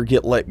director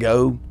get let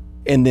go,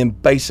 and then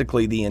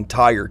basically the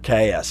entire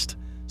cast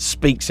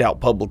speaks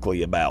out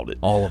publicly about it.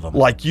 All of them.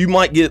 Like you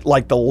might get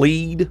like the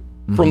lead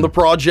from the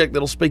project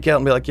that'll speak out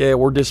and be like, yeah,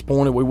 we're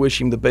disappointed. We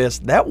wish him the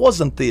best. That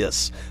wasn't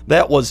this.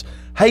 That was,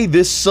 hey,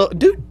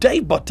 dude,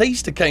 Dave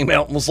Bautista came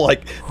out and was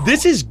like,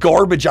 this is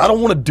garbage. I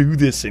don't want to do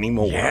this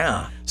anymore.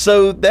 Yeah.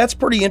 So that's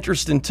pretty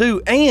interesting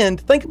too. And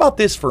think about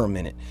this for a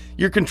minute.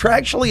 You're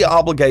contractually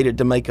obligated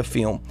to make a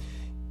film.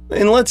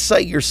 And let's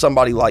say you're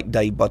somebody like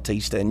Dave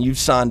Bautista and you've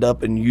signed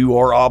up and you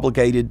are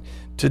obligated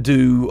to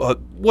do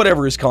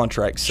whatever his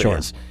contract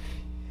says. Sure.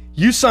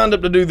 You signed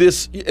up to do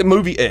this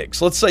movie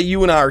X. Let's say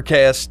you and I are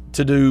cast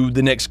to do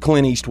the next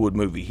Clint Eastwood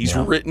movie. He's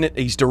written it,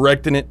 he's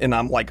directing it, and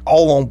I'm like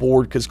all on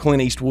board because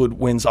Clint Eastwood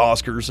wins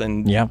Oscars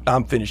and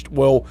I'm finished.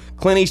 Well,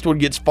 Clint Eastwood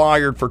gets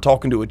fired for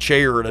talking to a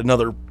chair at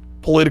another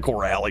political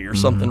rally or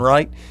something,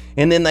 right?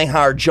 And then they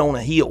hire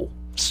Jonah Hill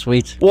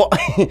Sweet. Well,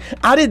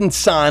 I didn't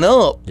sign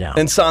up Yeah.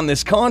 and sign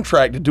this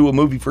contract to do a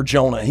movie for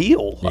Jonah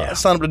Hill. Yeah. I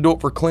signed up to do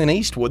it for Clint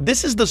Eastwood.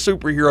 This is the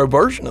superhero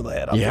version of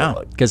that, I Yeah, feel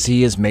like. because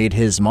he has made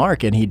his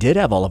mark, and he did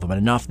have all of them,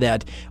 enough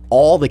that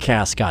all the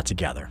cast got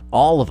together,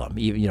 all of them,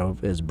 you know,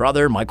 his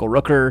brother, Michael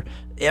Rooker,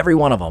 every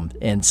one of them,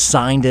 and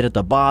signed it at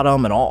the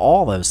bottom, and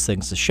all those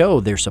things to show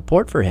their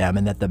support for him,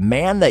 and that the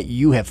man that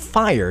you have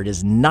fired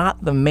is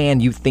not the man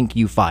you think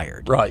you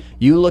fired. Right.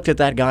 You looked at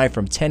that guy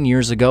from 10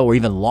 years ago, or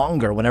even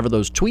longer, whenever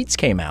those tweets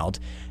came out,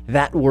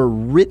 that were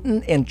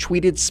written and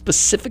tweeted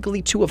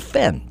specifically to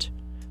offend,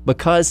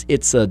 because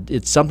it's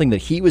something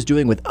that he was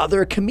doing with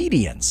other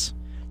comedians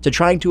to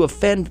trying to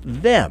offend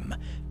them.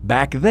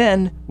 Back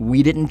then,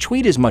 we didn't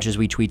tweet as much as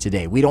we tweet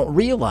today. We don't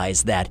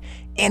realize that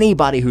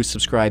anybody who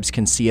subscribes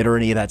can see it or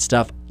any of that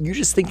stuff. You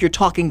just think you're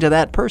talking to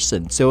that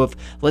person. So if,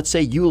 let's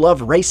say, you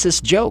love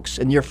racist jokes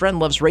and your friend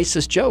loves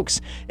racist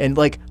jokes, and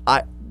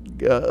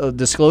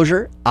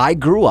disclosure, I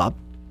grew up,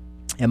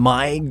 and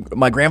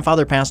my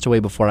grandfather passed away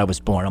before I was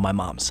born on my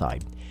mom's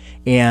side.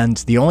 And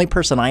the only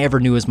person I ever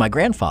knew as my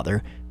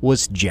grandfather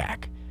was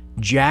Jack.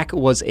 Jack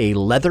was a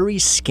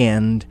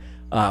leathery-skinned,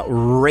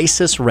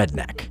 racist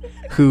redneck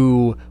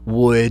who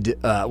would,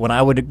 when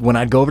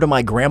I'd go over to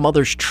my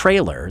grandmother's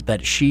trailer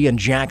that she and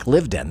Jack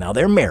lived in. Now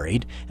they're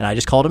married, and I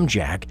just called him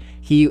Jack.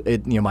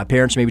 My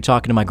parents may be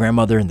talking to my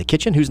grandmother in the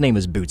kitchen, whose name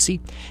is Bootsy,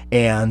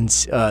 and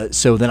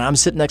so then I'm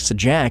sitting next to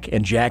Jack,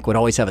 and Jack would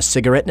always have a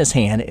cigarette in his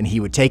hand, and he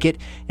would take it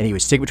and he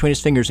would stick it between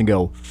his fingers and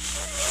go,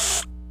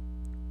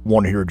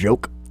 "Want to hear a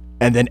joke?"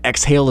 and then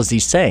exhale as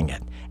he's saying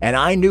it. And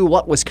I knew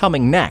what was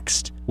coming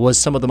next was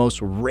some of the most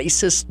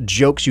racist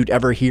jokes you'd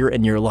ever hear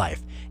in your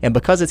life. And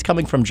because it's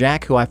coming from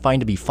Jack, who I find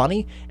to be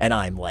funny, and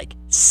I'm like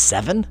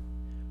 7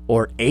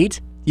 or 8,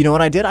 you know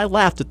what I did? I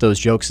laughed at those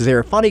jokes because they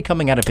were funny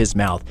coming out of his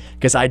mouth,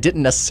 because I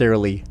didn't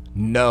necessarily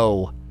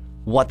know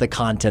what the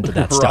content of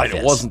that stuff Right, is.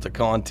 it wasn't the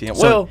content.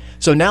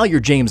 So now you're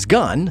James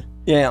Gunn.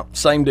 Yeah,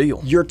 same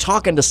deal. You're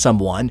talking to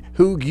someone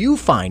who you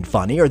find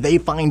funny, or they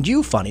find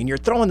you funny, and you're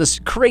throwing this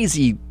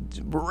crazy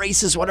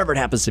racist, whatever it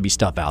happens to be,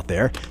 stuff out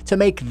there to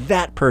make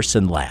that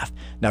person laugh.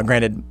 Now,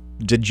 granted,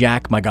 did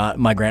Jack, my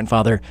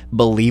grandfather,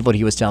 believe what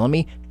he was telling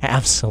me?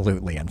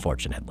 Absolutely,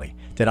 unfortunately.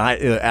 Did I,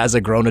 as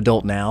a grown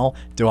adult now,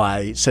 do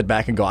I sit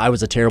back and go, I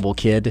was a terrible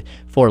kid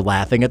for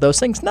laughing at those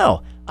things?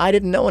 No, I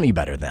didn't know any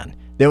better then.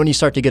 Then when you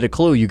start to get a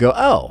clue, you go,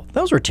 oh,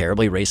 those were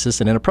terribly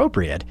racist and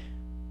inappropriate.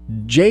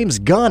 James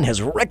Gunn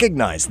has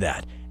recognized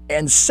that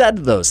and said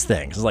those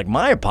things. It's like,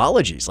 my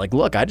apologies. Like,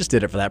 look, I just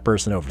did it for that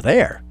person over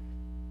there.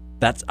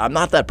 I'm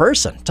not that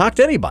person. Talk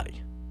to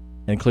anybody.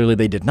 And clearly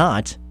they did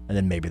not, and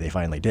then maybe they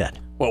finally did.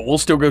 Well, we'll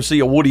still go see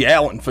a Woody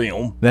Allen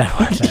film.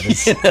 That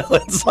is,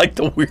 It's like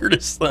the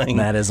weirdest thing.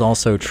 that is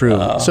also true.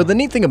 So the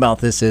neat thing about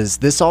this is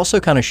this also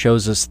kind of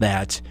shows us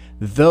that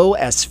though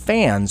as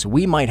fans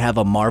we might have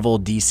a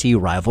Marvel-DC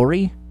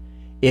rivalry,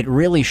 it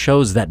really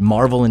shows that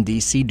Marvel and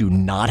DC do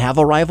not have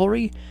a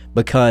rivalry,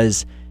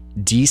 because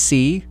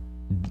DC,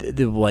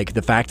 like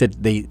the fact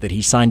that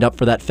he signed up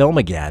for that film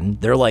again,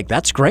 they're like,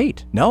 that's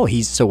great. No,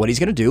 so what he's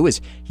going to do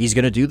is he's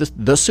going to do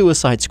the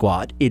Suicide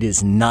Squad. It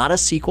is not a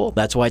sequel.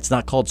 That's why it's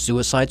not called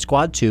Suicide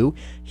Squad 2.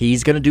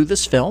 He's going to do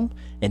this film,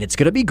 and it's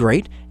going to be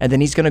great, and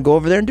then he's going to go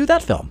over there and do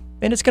that film,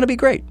 and it's going to be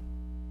great.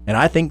 And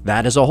I think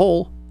that as a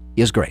whole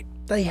is great.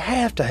 They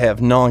have to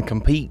have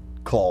non-compete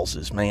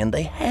clauses, man.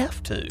 They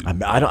have to.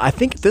 I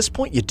think at this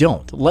point you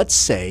don't. Let's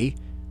say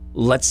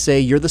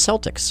you're the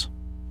Celtics.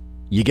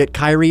 You get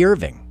Kyrie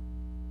Irving.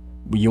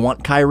 You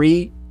want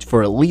Kyrie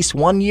for at least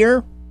 1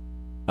 year?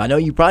 I know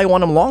you probably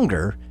want him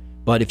longer,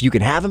 but if you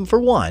can have him for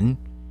 1,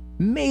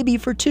 maybe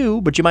for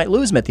 2, but you might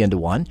lose him at the end of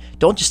 1,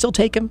 don't you still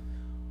take him?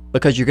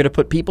 Because you're going to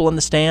put people in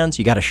the stands.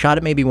 You got a shot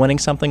at maybe winning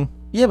something.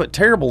 Yeah, but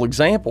terrible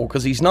example,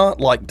 because he's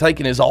not like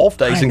taking his off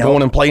days I and know.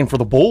 going and playing for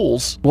the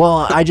Bulls.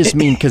 Well, I just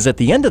mean because at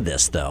the end of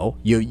this, though,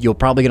 you're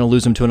probably going to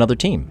lose him to another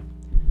team.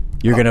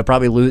 You're going to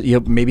probably lose.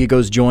 Maybe he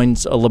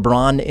joins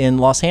LeBron in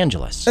Los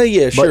Angeles.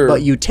 Yeah, sure.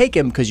 But you take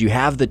him because you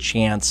have the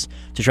chance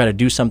to try to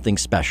do something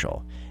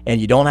special,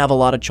 and you don't have a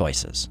lot of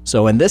choices.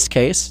 So in this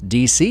case,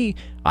 DC,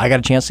 I got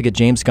a chance to get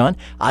James Gunn.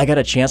 I got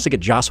a chance to get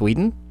Joss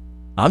Whedon.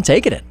 I'm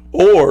taking it.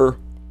 Or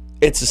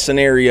it's a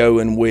scenario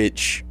in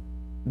which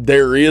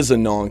there is a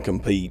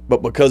non-compete,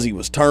 but because he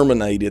was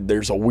terminated,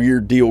 there's a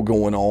weird deal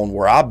going on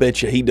where I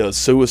bet you he does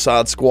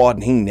Suicide Squad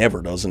and he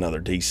never does another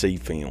DC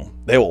film.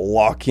 They will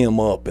lock him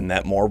up in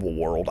that Marvel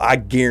world. I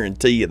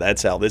guarantee you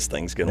that's how this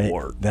thing's going to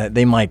work.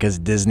 They might, because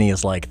Disney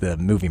is like the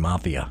movie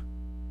mafia.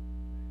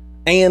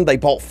 And they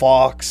bought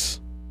Fox.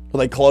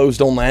 They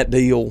closed on that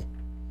deal.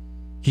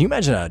 Can you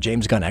imagine a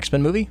James Gunn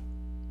X-Men movie?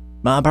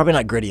 Probably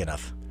not gritty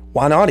enough.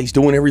 Why not? He's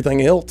doing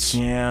everything else.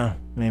 Yeah,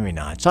 maybe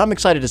not. So I'm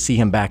excited to see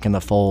him back in the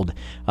fold.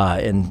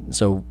 And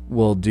so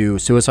we'll do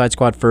Suicide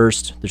Squad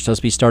first. They're supposed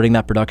to be starting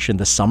that production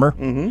this summer.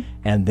 Mm-hmm.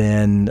 And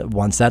then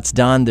once that's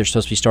done, they're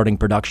supposed to be starting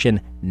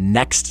production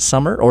next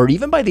summer, or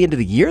even by the end of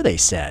the year, they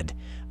said,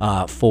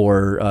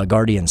 for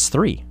Guardians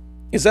 3.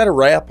 Is that a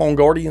wrap on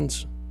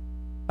Guardians?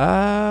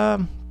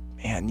 Man,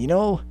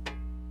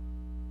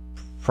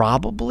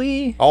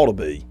 probably. Ought to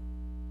be.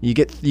 You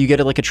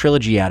get like a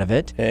trilogy out of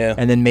it. Yeah.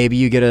 And then maybe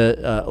you get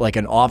a like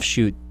an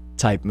offshoot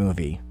type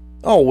movie.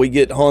 Oh, we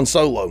get Han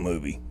Solo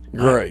movie.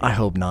 Great. I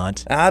hope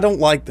not. I don't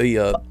like the You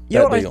know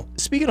that what deal.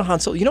 speaking of Han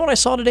Solo, you know what I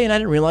saw today, and I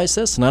didn't realize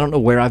this, and I don't know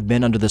where I've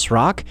been under this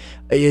rock,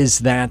 is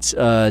that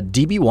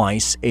D.B.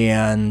 Weiss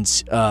and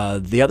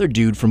the other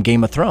dude from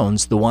Game of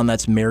Thrones, the one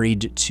that's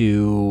married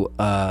to,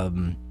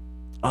 I'm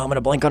going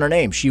to blank on her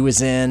name. She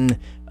was in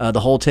The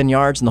Whole 10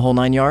 Yards and The Whole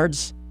 9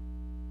 Yards.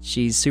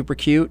 She's super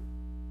cute.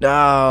 Oh,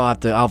 I'll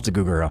have to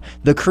Google her.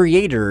 The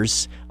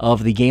creators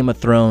of the Game of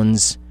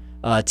Thrones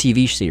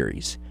TV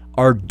series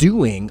are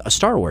doing a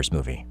Star Wars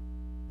movie.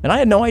 And I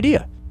had no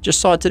idea.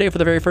 Just saw it today for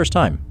the very first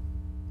time.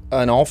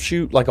 An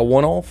offshoot, like a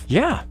one-off?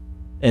 Yeah.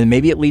 And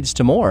maybe it leads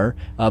to more,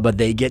 but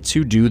they get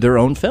to do their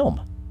own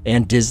film.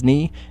 And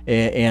Disney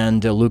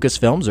and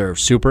Lucasfilms are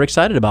super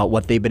excited about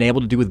what they've been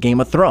able to do with Game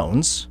of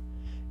Thrones.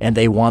 And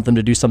they want them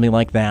to do something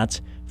like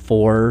that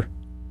for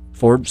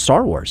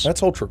Star Wars.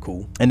 That's ultra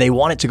cool. And they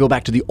want it to go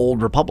back to the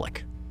old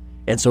Republic.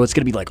 And so it's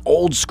going to be like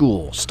old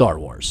school Star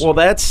Wars. Well,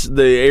 that's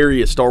the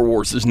area Star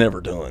Wars has never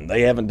done.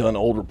 They haven't done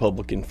Old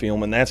Republican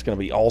film, and that's going to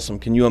be awesome.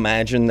 Can you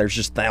imagine? There's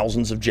just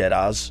thousands of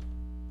Jedis.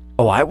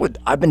 Oh,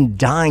 I've been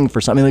dying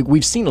for something. Like,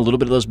 we've seen a little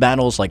bit of those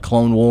battles, like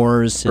Clone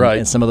Wars and, Right.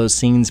 and some of those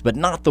scenes, but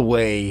not the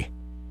way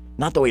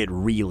it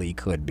really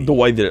could be. The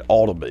way that it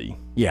ought to be.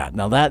 Yeah,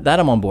 now that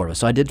I'm on board with.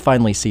 So I did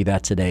finally see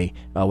that today,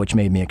 which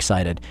made me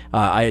excited.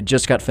 I had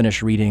just got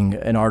finished reading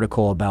an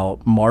article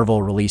about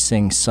Marvel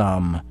releasing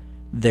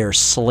their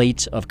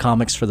slate of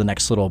comics for the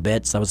next little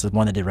bit. So that was the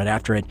one that did right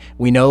after it.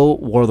 We know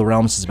War of the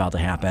Realms is about to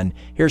happen.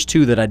 Here's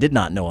two that I did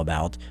not know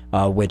about,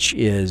 which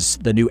is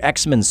the new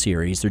X-Men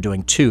series. They're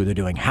doing two. They're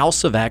doing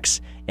House of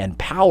X and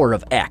Power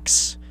of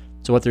X.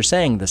 So what they're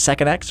saying, the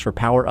second X for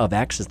Power of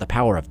X is the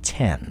power of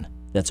 10.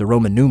 That's a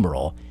Roman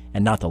numeral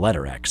and not the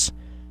letter X.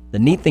 The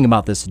neat thing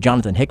about this,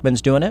 Jonathan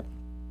Hickman's doing it,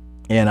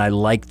 and I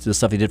liked the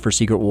stuff he did for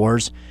Secret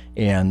Wars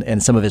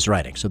and some of his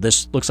writing. So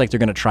this looks like they're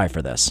going to try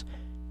for this.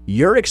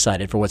 You're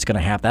excited for what's going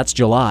to happen. That's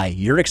July.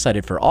 You're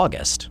excited for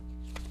August.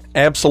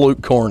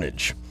 Absolute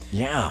carnage.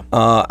 Yeah.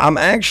 I'm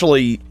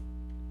actually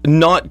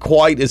not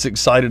quite as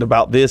excited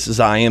about this as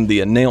I am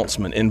the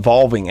announcement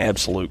involving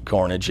Absolute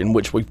Carnage, in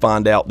which we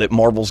find out that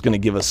Marvel's going to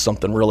give us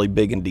something really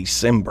big in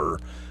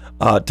December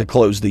to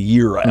close the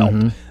year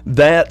out.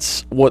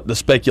 That's what the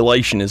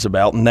speculation is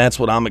about, and that's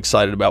what I'm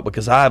excited about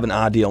because I have an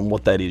idea on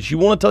what that is. You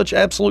want to touch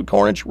Absolute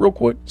Carnage real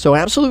quick? So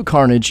Absolute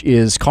Carnage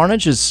is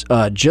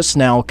just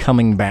now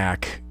coming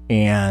back.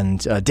 And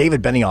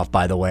David Benioff,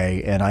 by the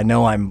way, and I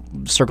know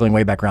I'm circling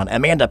way back around.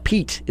 Amanda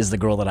Peet is the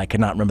girl that I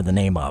cannot remember the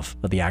name of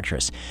the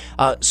actress.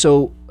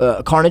 So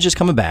Carnage is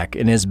coming back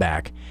and is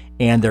back,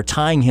 and they're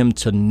tying him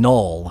to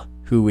Null,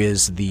 who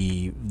is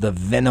the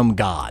Venom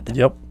god.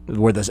 Yep.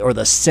 Or the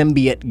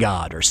symbiote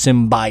god, or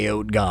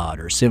symbiote god,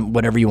 or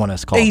whatever you want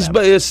to call He's him.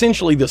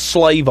 essentially the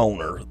slave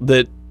owner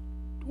that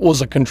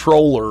was a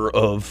controller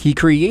of. He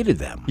created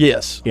them.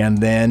 Yes. And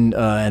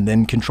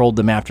then controlled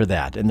them after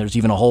that. And there's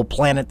even a whole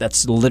planet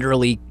that's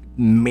literally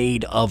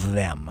made of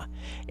them.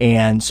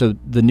 And so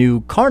the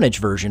new Carnage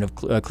version of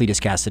Cletus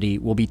Cassidy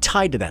will be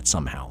tied to that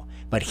somehow.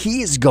 But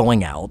he is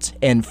going out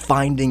and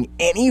finding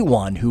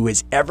anyone who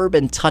has ever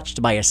been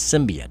touched by a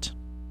symbiote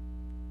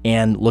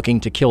and looking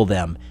to kill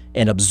them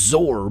and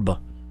absorb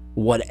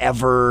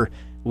whatever.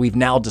 We've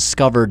now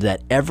discovered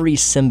that every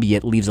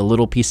symbiote leaves a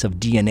little piece of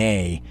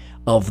DNA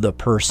of the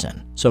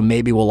person. So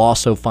maybe we'll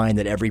also find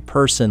that every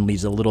person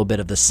leaves a little bit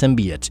of the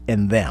symbiote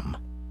in them,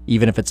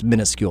 even if it's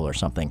minuscule or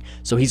something.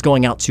 So he's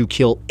going out to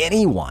kill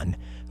anyone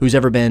who's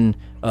ever been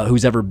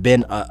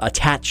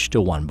attached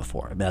to one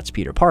before. I mean, that's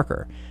Peter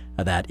Parker.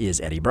 That is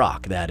Eddie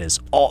Brock. That is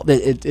all.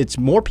 It's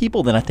more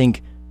people than I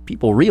think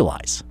people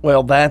realize.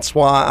 Well, that's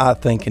why I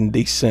think in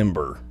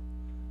December,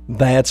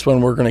 that's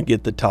when we're going to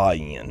get the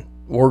tie-in.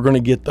 We're going to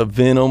get the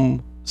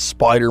Venom,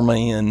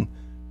 Spider-Man,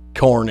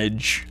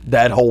 Carnage.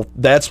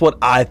 That's what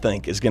I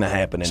think is going to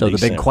happen in December.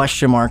 So the big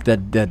question mark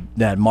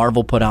that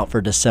Marvel put out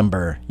for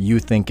December, you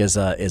think is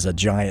a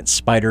giant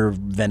Spider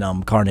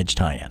Venom Carnage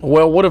tie-in?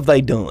 Well, what have they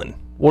done?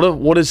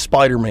 What is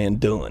Spider-Man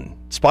doing?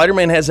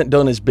 Spider-Man hasn't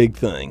done his big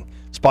thing.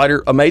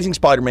 Amazing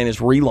Spider-Man is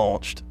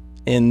relaunched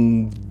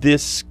in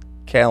this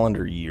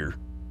calendar year.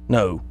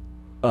 No.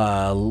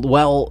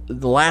 Well,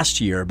 the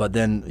last year, but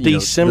then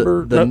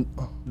December.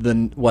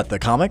 The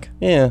comic?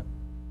 Yeah,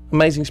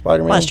 Amazing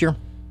Spider-Man Last year.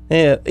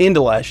 Yeah,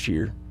 into last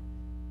year.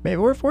 Maybe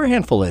we're a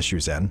handful of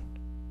issues in,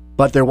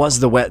 but there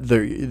was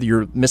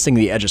you're missing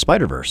the Edge of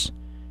Spider-Verse,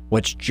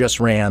 which just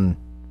ran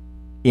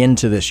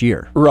into this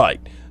year.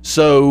 Right.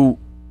 So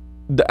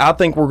I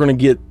think we're going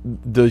to get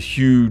the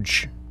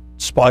huge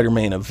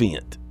Spider-Man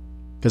event.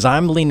 Because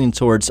I'm leaning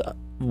towards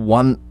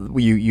one.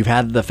 You've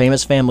had the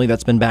Famous Family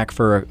that's been back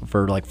for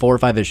like 4 or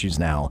 5 issues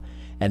now,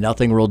 and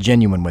nothing real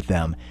genuine with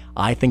them.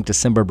 I think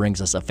December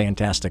brings us a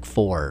Fantastic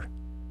Four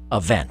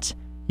event.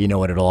 You know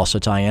what it'll also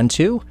tie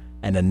into?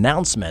 An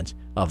announcement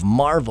of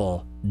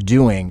Marvel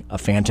doing a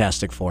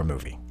Fantastic Four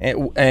movie.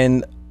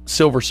 And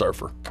Silver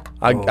Surfer.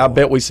 I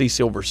bet we see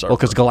Silver Surfer. Well,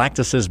 because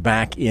Galactus is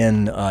back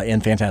in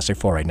Fantastic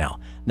Four right now.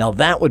 Now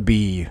that would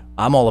be,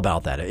 I'm all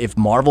about that. If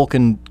Marvel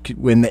can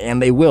win,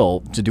 and they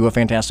will, to do a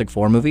Fantastic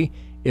Four movie,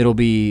 it'll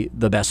be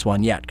the best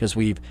one yet, because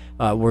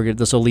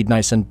this will lead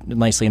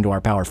nicely into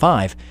our Power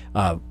 5.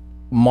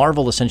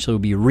 Marvel essentially will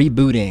be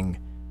rebooting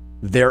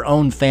their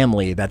own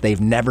family that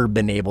they've never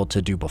been able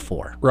to do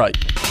before. Right.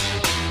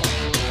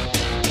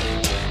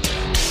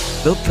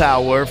 The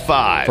Power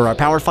 5. For our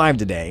Power 5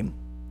 today,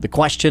 the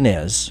question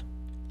is,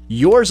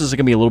 yours is going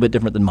to be a little bit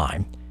different than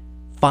mine.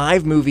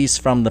 5 movies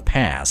from the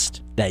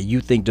past that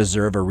you think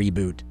deserve a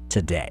reboot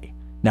today.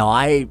 Now,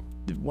 I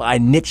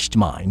niched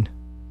mine.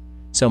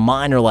 So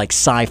mine are like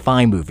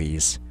sci-fi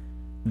movies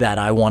that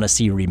I want to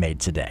see remade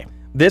today.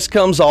 This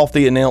comes off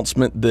the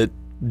announcement that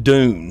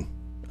Dune,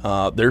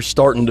 they're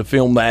starting to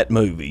film that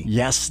movie.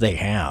 Yes, they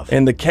have.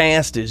 And the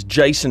cast is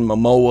Jason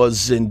Momoa,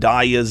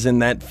 Zendaya's in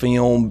that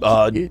film,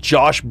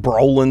 Josh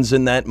Brolin's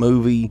in that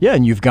movie. Yeah,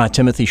 and you've got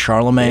Timothée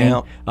Chalamet.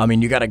 Yeah. I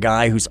mean, you got a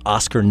guy who's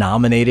Oscar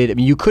nominated. I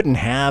mean, you couldn't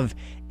have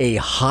a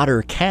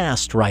hotter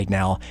cast right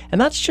now, and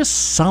that's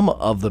just some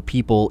of the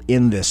people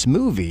in this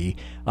movie.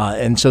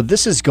 And so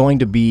this is going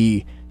to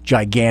be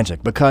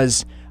gigantic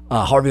because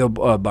Harvey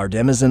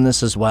Bardem is in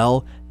this as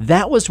well.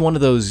 That was one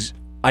of those,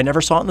 I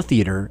never saw it in the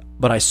theater,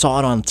 but I saw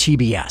it on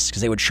TBS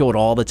because they would show it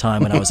all the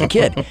time when I was a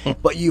kid.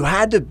 But you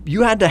had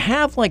to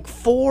have like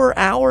 4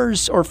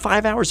 hours or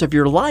 5 hours of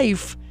your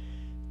life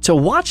to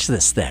watch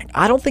this thing.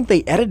 I don't think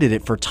they edited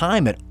it for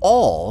time at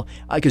all,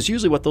 because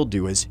usually what they'll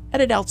do is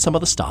edit out some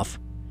of the stuff,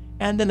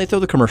 and then they throw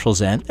the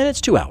commercials in, and it's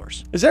 2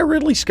 hours. Is that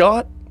Ridley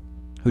Scott?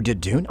 Who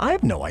did Dune? I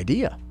have no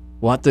idea.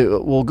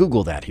 We'll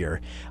Google that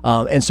here.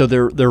 And so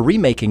they're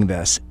remaking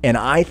this, and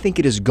I think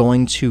it is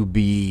going to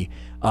be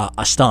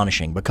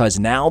astonishing, because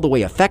now the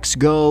way effects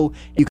go,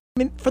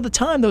 for the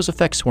time those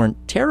effects weren't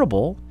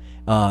terrible,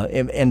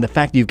 and the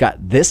fact that you've got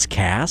this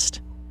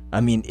cast,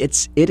 I mean,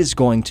 it is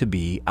going to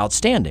be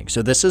outstanding.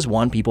 So this is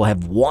one people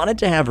have wanted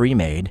to have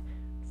remade.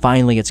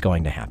 Finally, it's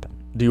going to happen.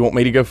 Do you want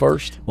me to go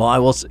first? Well, I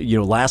will.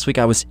 Last week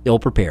I was ill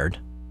prepared.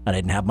 I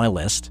didn't have my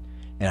list,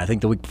 and I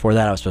think the week before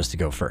that I was supposed to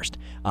go first.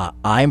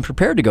 I am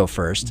prepared to go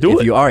first. Do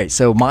it. All right.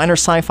 So mine are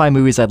sci-fi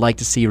movies I'd like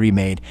to see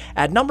remade.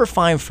 At number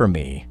 5 for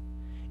me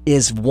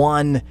is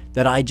one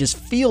that I just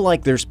feel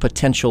like there's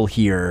potential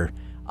here.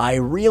 I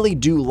really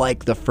do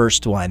like the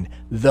first one,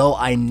 though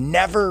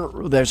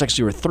there's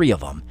actually were 3 of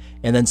them,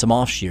 and then some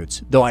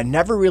offshoots, though I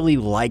never really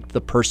liked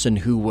the person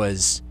who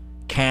was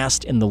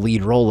cast in the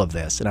lead role of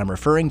this, and I'm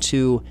referring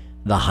to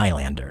The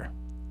Highlander.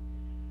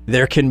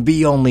 There can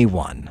be only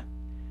one.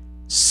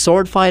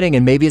 Sword fighting,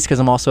 and maybe it's because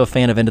I'm also a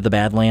fan of Into the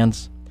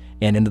Badlands,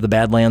 and Into the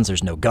Badlands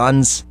there's no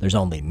guns, there's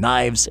only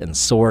knives and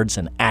swords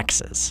and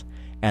axes,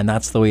 and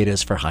that's the way it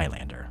is for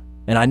Highlander.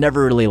 And I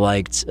never really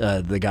liked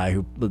the guy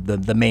who,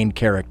 the main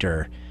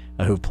character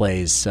who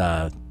plays,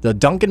 the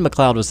Duncan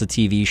MacLeod was the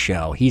TV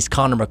show. He's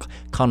Connor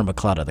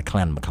MacLeod of the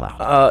Clan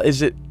MacLeod.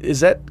 Is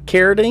that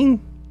Carradine?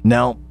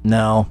 No.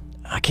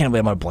 I can't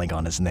believe I'm going to blank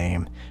on his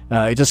name.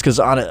 Just because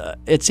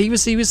he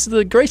was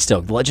the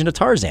Greystoke, the Legend of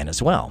Tarzan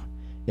as well.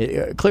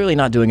 Clearly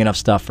not doing enough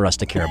stuff for us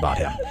to care about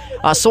him.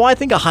 So I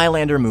think a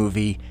Highlander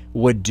movie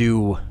as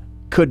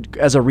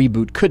a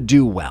reboot, could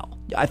do well.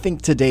 I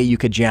think today you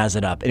could jazz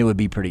it up and it would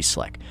be pretty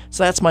slick.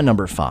 So that's my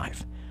number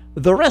 5.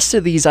 The rest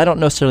of these, I don't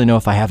necessarily know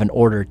if I have an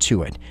order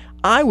to it.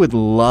 I would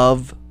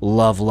love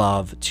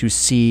to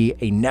see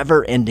a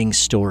Never-Ending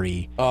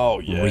Story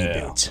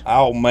reboot.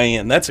 Oh,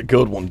 man, that's a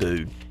good one,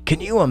 dude. Can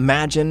you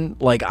imagine,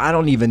 I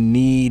don't even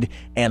need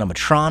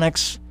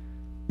animatronics.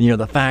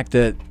 The fact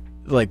that,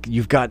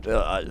 you've got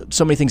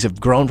so many things have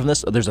grown from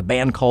this. There's a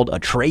band called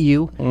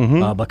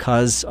Atreyu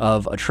because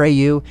of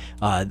Atreyu.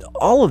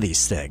 All of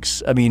these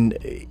things. I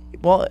mean,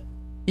 well,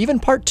 even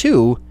part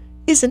 2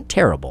 isn't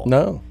terrible.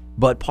 No.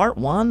 But part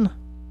 1,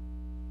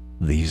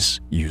 these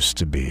used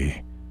to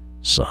be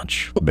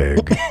such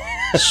big,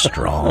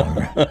 strong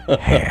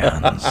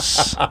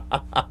hands.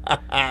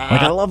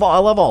 I love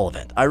all of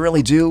it. I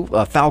really do.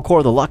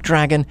 Falkor the Luck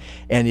Dragon.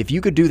 And if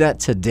you could do that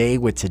today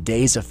with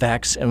today's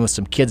effects and with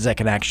some kids that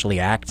can actually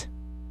act,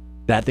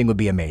 that thing would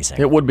be amazing.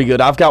 It would be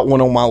good. I've got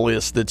one on my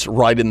list that's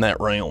right in that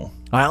realm.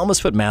 I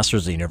almost put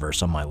Masters of the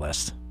Universe on my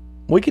list.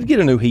 We could get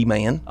a new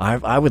He-Man.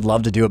 I would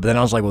love to do it, but then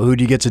I was like, well, who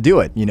do you get to do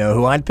it? You know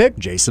who I'd pick?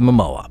 Jason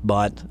Momoa.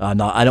 But I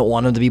don't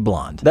want him to be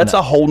blonde. That's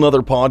a whole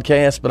nother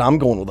podcast, but I'm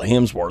going with the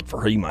Hemsworth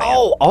for He-Man.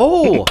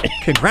 Oh,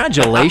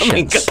 congratulations. I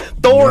mean,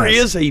 Thor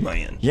is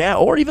He-Man. Yeah,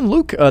 or even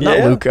Luke. Not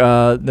Luke.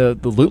 The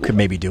Luke could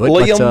maybe do it,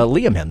 Liam. but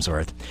Liam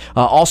Hemsworth.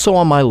 Also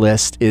on my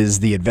list is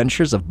The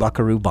Adventures of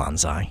Buckaroo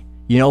Banzai.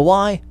 You know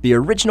why? The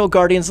original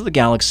Guardians of the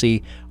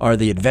Galaxy are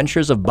The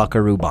Adventures of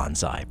Buckaroo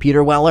Banzai.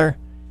 Peter Weller.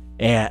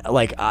 And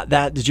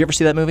that, did you ever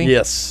see that movie?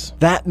 Yes.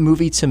 That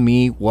movie to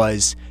me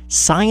was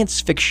science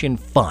fiction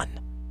fun.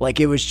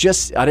 It was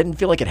just, I didn't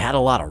feel like it had a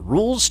lot of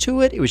rules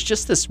to it. It was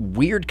just this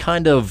weird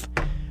kind of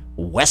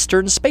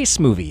Western space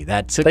movie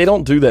that took... They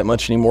don't do that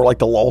much anymore, like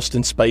the Lost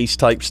in Space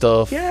type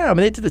stuff. Yeah, I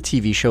mean, they did the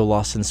TV show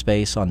Lost in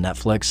Space on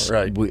Netflix.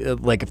 Right.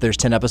 If there's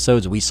 10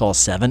 episodes, we saw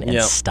 7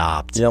 and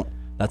stopped. Yep.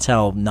 That's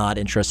how not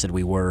interested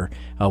we were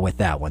with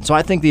that one. So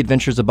I think The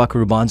Adventures of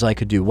Buckaroo Banzai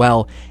could do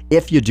well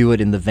if you do it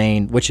in the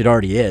vein, which it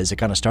already is, it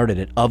kind of started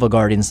it, of a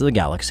Guardians of the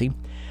Galaxy.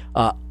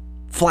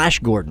 Flash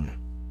Gordon.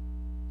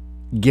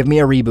 Give me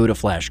a reboot of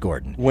Flash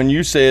Gordon. When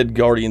you said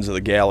Guardians of the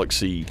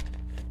Galaxy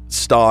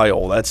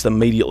style, that's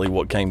immediately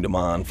what came to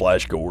mind,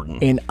 Flash Gordon.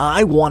 And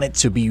I want it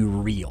to be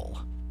real.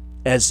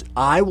 As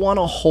I want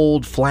to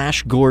hold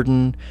Flash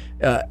Gordon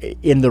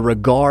in the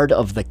regard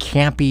of the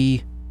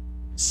campy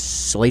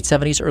late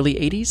 70s, early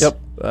 80s. Yep.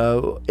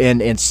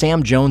 And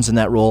Sam Jones in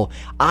that role.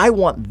 I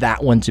want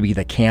that one to be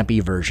the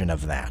campy version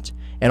of that.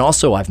 And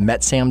also, I've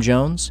met Sam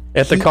Jones.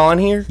 At the con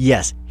here?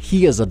 Yes,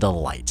 he is a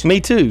delight.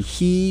 Me too.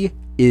 He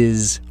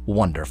is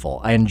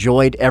wonderful. I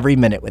enjoyed every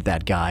minute with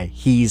that guy.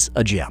 He's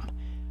a gem.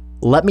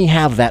 Let me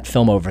have that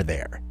film over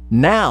there.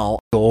 Now,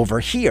 go over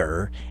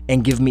here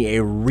and give me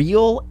a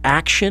real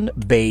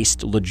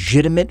action-based,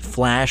 legitimate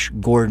Flash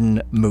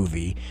Gordon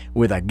movie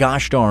with a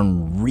gosh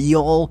darn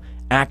real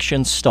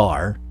action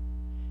star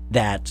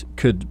that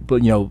could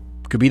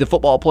be the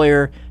football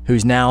player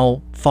who's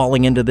now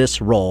falling into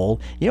this role.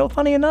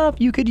 Funny enough,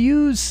 you could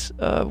use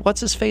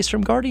what's his face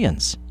from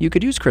Guardians. You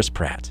could use Chris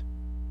Pratt.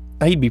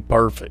 He'd be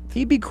perfect.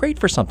 He'd be great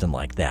for something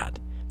like that.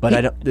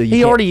 But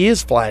he already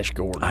is Flash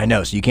Gordon. I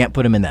know, so you can't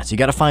put him in that. So you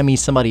got to find me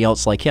somebody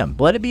else like him.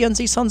 Let it be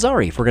Aziz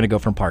Ansari if we're going to go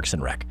from Parks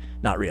and Rec.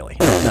 Not really.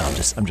 No,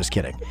 I'm just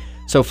kidding.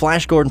 So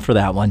Flash Gordon for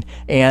that one,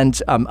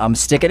 and I'm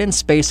sticking in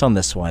space on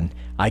this one.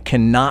 I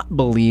cannot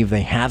believe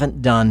they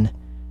haven't done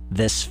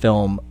this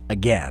film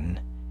again,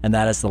 and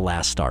that is The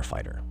Last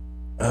Starfighter.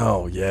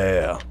 Oh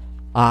yeah.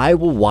 I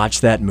will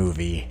watch that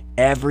movie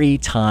every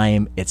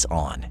time it's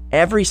on,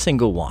 every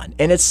single one.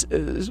 And it's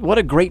what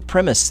a great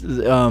premise.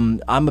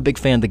 I'm a big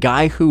fan. The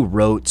guy who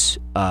wrote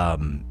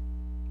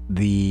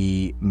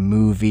the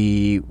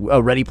movie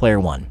Ready Player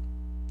One,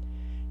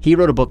 he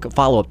wrote a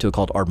follow-up to it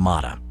called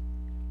Armada.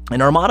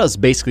 And Armada is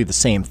basically the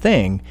same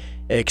thing,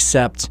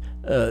 except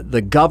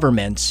the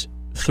government,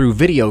 through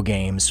video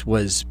games,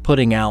 was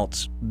putting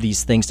out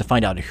these things to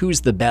find out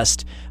who's the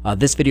best.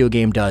 This video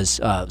game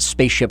does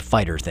spaceship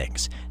fighter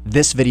things.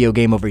 This video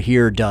game over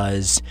here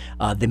does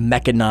the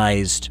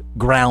mechanized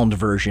ground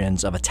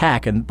versions of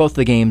attack, and both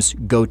the games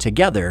go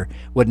together.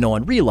 What no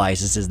one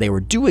realizes is they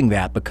were doing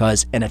that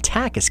because an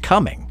attack is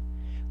coming.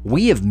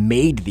 We have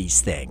made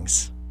these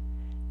things.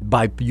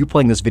 By you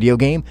playing this video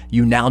game,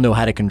 you now know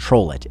how to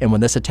control it. And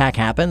when this attack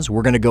happens,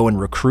 we're going to go and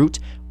recruit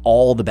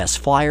all the best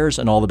flyers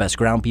and all the best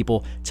ground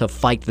people to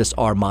fight this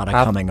armada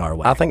coming our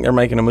way. I think they're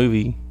making a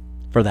movie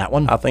for that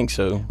one. I think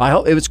so. I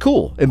hope it was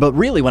cool. But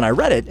really, when I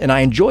read it, and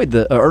I enjoyed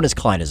the Ernest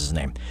Cline is his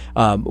name.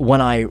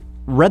 When I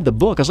read the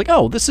book, I was like,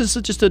 oh, this is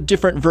just a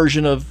different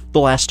version of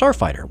The Last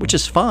Starfighter, which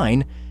is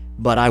fine.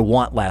 But I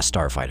want Last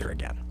Starfighter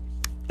again.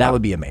 That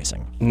would be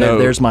amazing. No,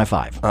 there's my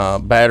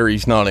 5.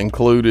 Batteries not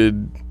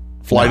included.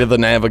 Flight of the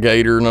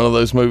Navigator, none of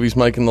those movies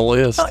making the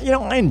list.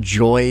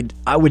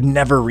 I would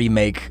never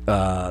remake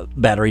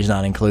Batteries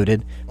Not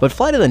Included, but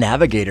Flight of the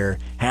Navigator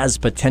has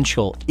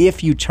potential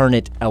if you turn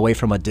it away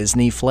from a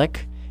Disney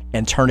flick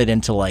and turn it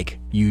into, like,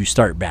 you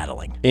start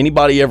battling.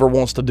 Anybody ever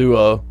wants to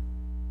do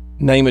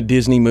name a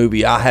Disney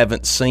movie I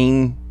haven't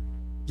seen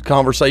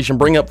conversation,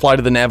 bring up Flight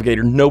of the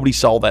Navigator. Nobody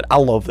saw that. I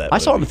love that movie. I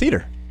saw it in the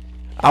theater.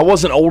 I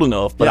wasn't old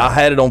enough, but Yeah. I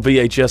had it on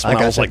VHS when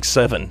I was gotcha. like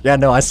 7. Yeah,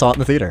 no, I saw it in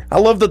the theater. I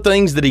love the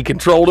things that he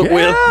controlled it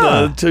with,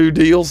 Yeah. the 2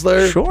 deals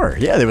there. Sure.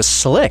 Yeah, it was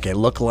slick. It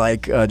looked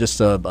like just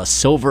a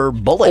silver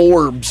bullet.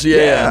 Orbs,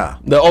 yeah.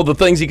 The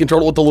things he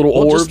controlled with the little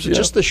Well, orbs.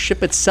 just the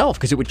ship itself,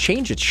 because it would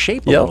change its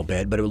shape a Yep. little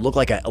bit, but it would look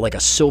like a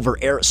silver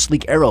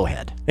sleek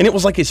arrowhead. And it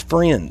was like his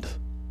friend.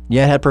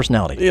 Yeah, it had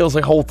personality. It was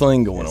a whole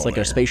thing going on. It's like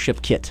there. a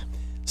spaceship kit.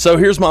 So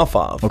here's my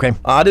 5. Okay.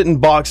 I didn't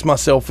box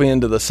myself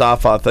into the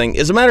sci-fi thing.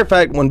 As a matter of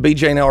fact, when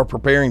BJ and I were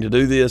preparing to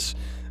do this,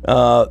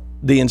 the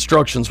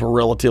instructions were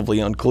relatively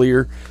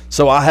unclear.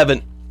 So I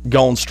haven't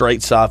gone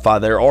straight sci-fi.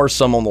 There are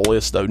some on the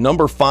list, though.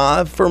 Number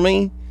 5 for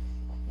me,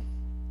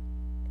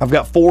 I've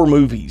got 4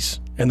 movies,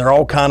 and they're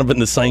all kind of in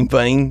the same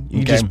vein.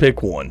 You just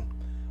pick one.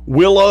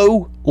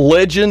 Willow,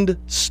 Legend,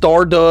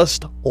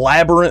 Stardust,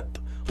 Labyrinth.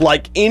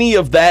 Like any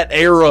of that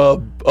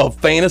era of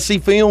fantasy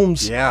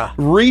films, Yeah.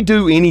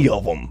 redo any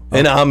of them,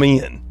 and I'm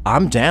in.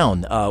 I'm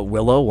down.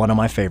 Willow, one of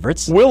my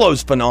favorites.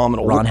 Willow's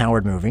phenomenal. Ron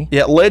Howard movie.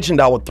 Yeah,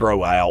 Legend I would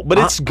throw out, but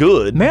it's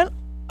good. Man,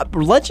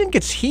 Legend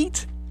gets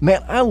heat.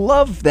 Man, I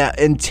love that.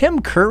 And Tim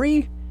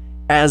Curry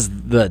as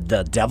the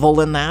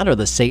devil in that, or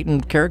the Satan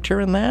character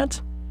in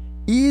that,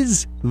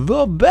 is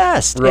the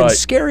best and Right.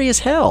 scary as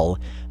hell.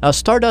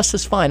 Stardust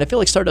is fine. I feel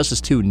like Stardust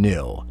is too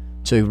new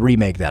to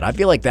remake that. I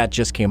feel like that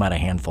just came out a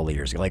handful of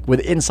years ago, like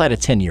inside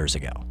of 10 years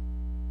ago.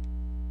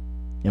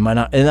 Am I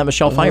not? Isn't that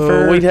Michelle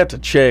Pfeiffer? We'd have to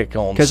check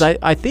on. Because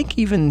I think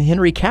even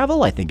Henry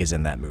Cavill, I think, is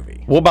in that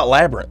movie. What about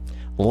Labyrinth?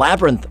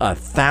 Labyrinth,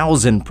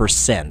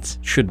 1,000%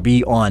 should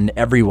be on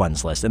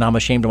everyone's list, and I'm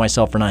ashamed of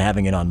myself for not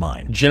having it on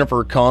mine.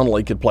 Jennifer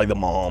Connelly could play the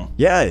mom.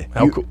 Yeah.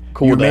 How cool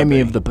You would that remind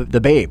me be? of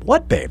the Babe.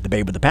 What Babe? The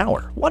Babe with the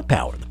power. What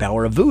power? The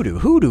power of voodoo.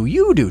 Who do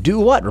you do? Do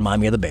what?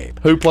 Remind me of the Babe.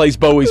 Who plays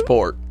Bowie's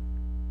part?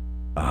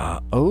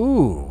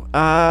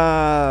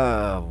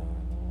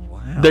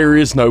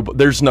 There's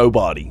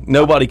nobody.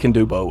 Nobody can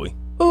do Bowie.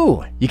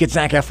 Ooh, you get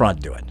Zac Efron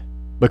to do it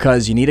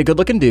because you need a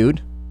good-looking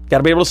dude. Got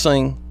to be able to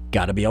sing.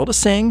 Got to be able to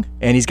sing,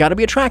 and he's got to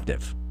be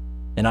attractive.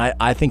 And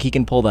I think he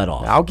can pull that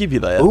off. I'll give you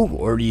that. Ooh,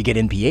 or you get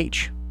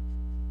NPH.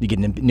 You get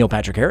Neil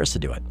Patrick Harris to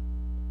do it.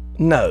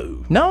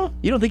 No. No?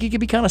 You don't think he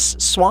could be kind of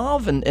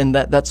suave and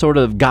that sort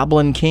of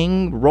Goblin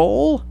King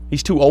role?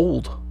 He's too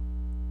old.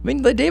 I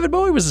mean, David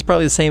Bowie was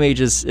probably the same age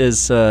as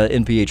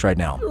NPH right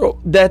now.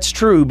 That's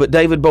true, but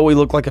David Bowie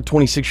looked like a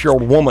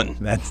 26-year-old woman.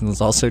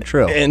 That's also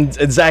true. And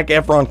Zac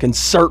Efron can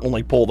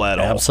certainly pull that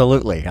off.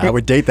 Absolutely. I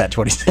would date that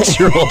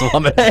 26-year-old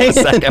woman.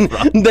 Zac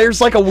Efron. There's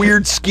like a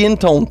weird skin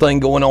tone thing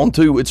going on,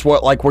 too. It's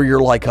where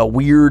you're like a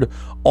weird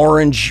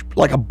orange,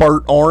 like a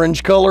burnt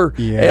orange color.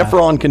 Yeah.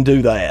 Efron can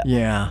do that.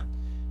 Yeah.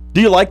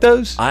 Do you like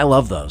those? I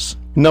love those.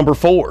 Number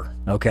 4.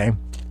 Okay.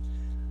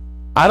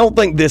 I don't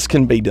think this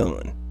can be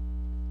done,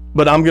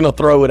 but I'm going to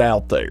throw it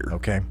out there.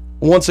 Okay.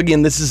 Once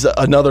again, this is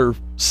another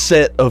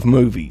set of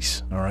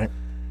movies. All right.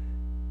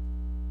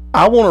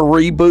 I want a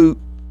reboot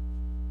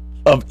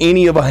of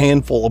any of a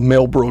handful of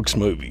Mel Brooks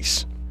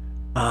movies.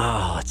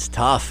 Oh, it's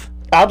tough.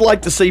 I'd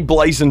like to see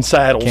Blazing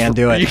Saddles. Can't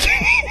do it.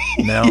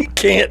 No. You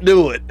can't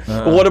do it.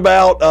 What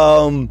about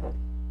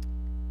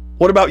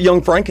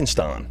Young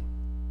Frankenstein?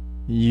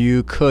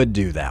 You could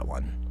do that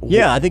one.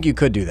 Yeah, I think you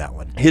could do that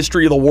one.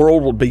 History of the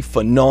World would be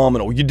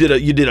phenomenal. You did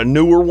a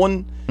newer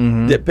one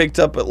that picked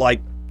up at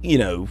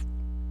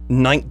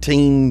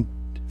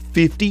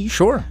 1950.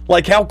 Sure.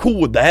 Like, how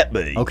cool would that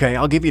be? Okay,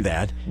 I'll give you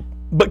that.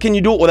 But can you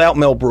do it without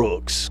Mel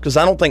Brooks? Because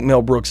I don't think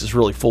Mel Brooks is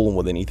really fooling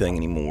with anything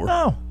anymore.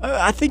 No,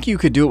 I think you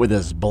could do it with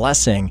his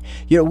blessing.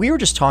 You know, we were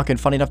just talking,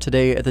 funny enough,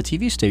 today at the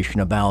TV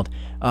station about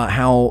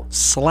how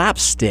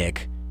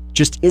slapstick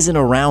just isn't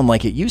around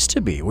like it used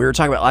to be. We were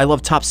talking about, I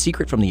love Top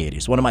Secret from the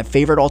 80s. One of my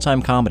favorite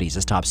all-time comedies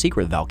is Top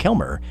Secret with Val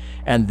Kilmer.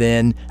 And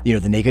then, the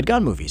Naked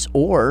Gun movies.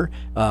 Or,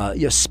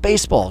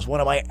 Spaceballs, one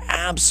of my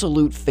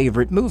absolute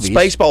favorite movies.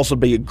 Spaceballs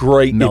would be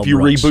great Mel if you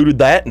Brooks. rebooted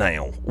that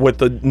now with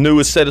the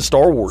newest set of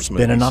Star Wars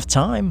movies. Been enough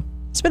time.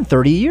 It's been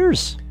 30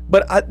 years.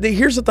 But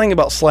here's the thing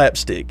about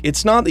slapstick.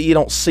 It's not that you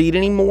don't see it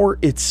anymore.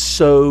 It's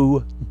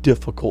so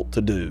difficult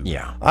to do.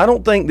 Yeah. I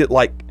don't think that,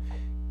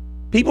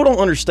 people don't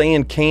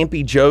understand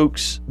campy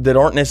jokes that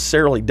aren't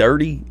necessarily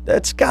dirty.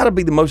 That's got to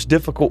be the most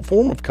difficult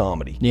form of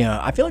comedy.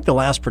 Yeah, I feel like the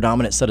last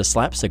predominant set of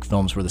slapstick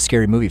films were the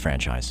Scary Movie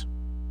franchise.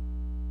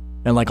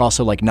 And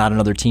also Not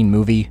Another Teen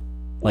Movie.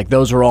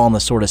 Those are all in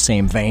the sort of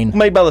same vein.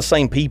 Made by the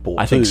same people,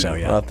 I think so,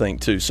 yeah. I think,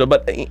 too. So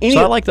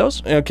I like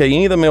those. Okay,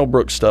 any of the Mel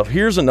Brooks stuff.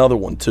 Here's another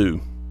one, too.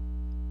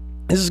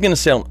 This is going to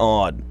sound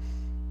odd.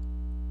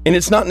 And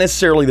it's not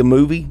necessarily the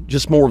movie,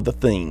 just more of the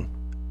theme.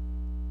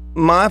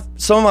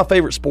 Some of my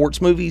favorite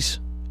sports movies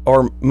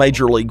are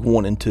Major League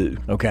 1 and 2.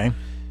 Okay.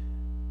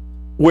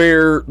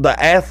 Where the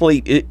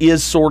athlete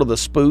is sort of the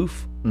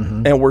spoof,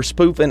 and we're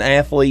spoofing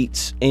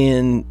athletes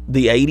in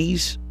the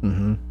 80s.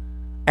 Mm-hmm.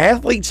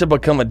 Athletes have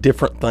become a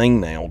different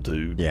thing now,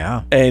 dude.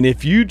 Yeah. And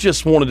if you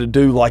just wanted to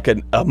do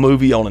a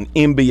movie on an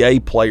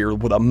NBA player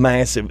with a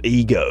massive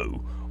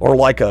ego, or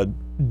a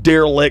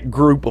derelict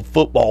group of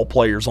football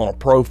players on a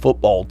pro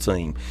football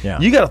team. Yeah.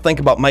 You got to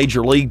think about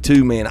Major League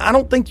too, man. I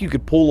don't think you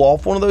could pull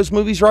off one of those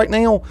movies right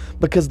now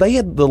because they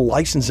had the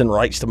licensing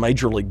rights to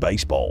Major League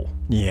Baseball.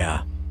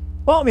 Yeah.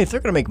 Well, I mean, if they're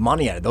going to make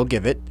money at it, they'll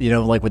give it,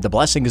 with the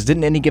blessing. Because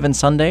didn't Any Given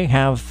Sunday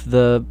have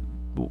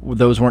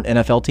those weren't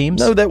NFL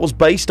teams? No, that was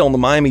based on the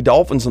Miami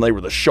Dolphins and they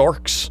were the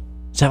Sharks.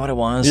 Is that what it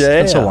was? Yeah.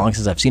 It's been so long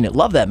since I've seen it.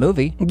 Love that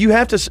movie. You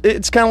have to,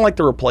 it's kind of like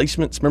The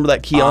Replacements. Remember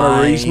that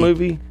Keanu Reeves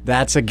movie?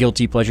 That's a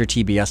guilty pleasure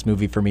TBS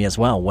movie for me as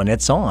well. When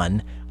it's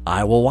on,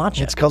 I will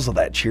watch it. It's because of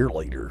that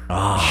cheerleader.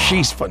 Oh.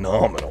 She's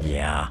phenomenal.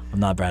 Yeah.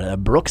 I'm not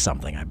bad. Brooke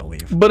something, I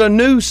believe. But a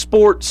new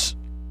sports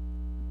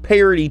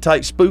parody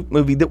type spoof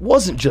movie that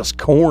wasn't just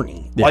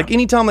corny. Yeah.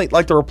 Anytime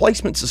The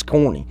Replacements is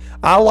corny.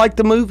 I like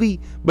the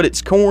movie, but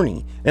it's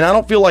corny. And I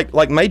don't feel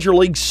like Major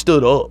League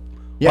stood up.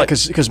 Yeah,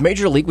 because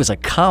Major League was a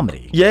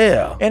comedy.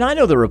 Yeah. And I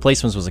know The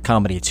Replacements was a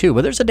comedy too,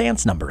 but there's a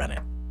dance number in it.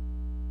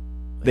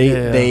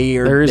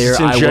 There is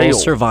in I jail. Will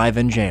Survive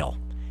in Jail.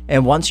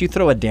 And once you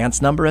throw a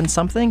dance number in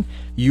something,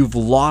 you've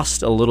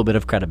lost a little bit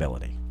of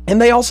credibility.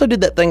 And they also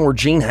did that thing where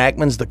Gene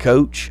Hackman's the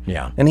coach.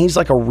 Yeah. And he's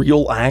like a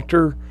real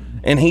actor.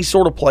 And he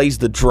sort of plays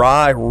the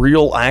dry,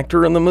 real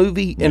actor in the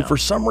movie. And for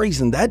some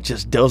reason, that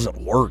just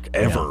doesn't work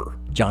ever.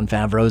 Yeah. John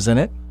Favreau's in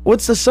it. Well,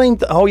 it's the same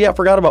oh, yeah, I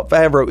forgot about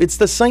Favreau. It's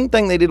the same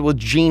thing they did with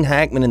Gene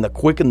Hackman in The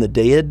Quick and the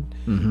Dead,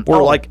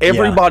 where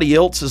everybody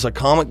else is a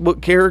comic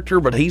book character,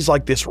 but he's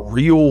like this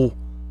real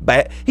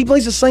bad. He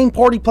plays the same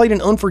part he played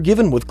in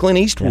Unforgiven with Clint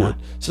Eastwood. Yeah.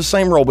 It's the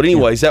same role. But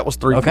anyways, that was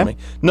 3 for me.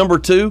 Number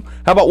 2,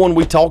 how about one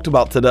we talked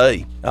about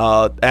today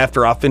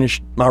after I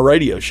finished my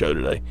radio show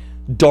today?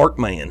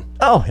 Darkman.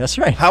 Oh, that's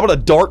right. How about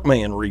a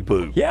Darkman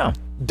reboot? Yeah.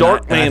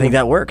 Darkman. I think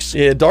that works.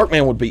 Yeah,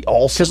 Darkman would be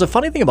awesome. Because the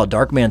funny thing about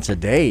Darkman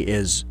today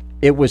is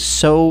it was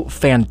so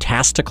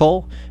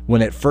fantastical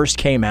when it first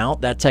came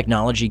out. That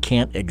technology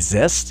can't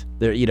exist.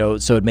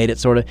 So it made it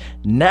sort of.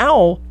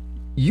 Now,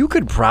 you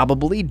could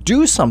probably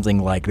do something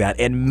like that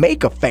and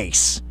make a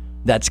face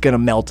that's going to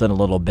melt in a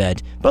little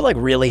bit, but like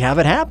really have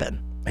it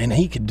happen. And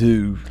he could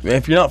do,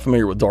 if you're not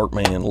familiar with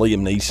Darkman,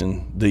 Liam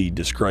Neeson, the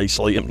disgraced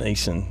Liam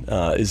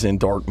Neeson, is in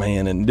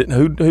Darkman. And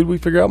who'd we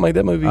figure out made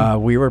that movie?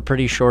 We were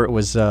pretty sure it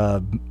was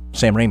Sam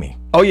Raimi.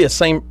 Oh, yeah,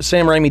 Sam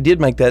Raimi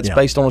did make that. It's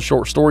based on a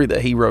short story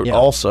that he wrote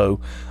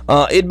also.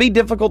 It'd be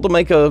difficult to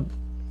make a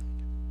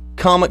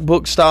comic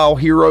book style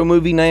hero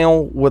movie now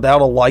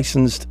without a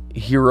licensed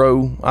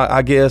hero,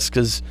 I guess,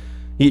 because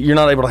you're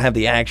not able to have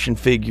the action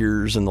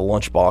figures and the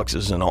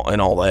lunchboxes and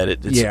all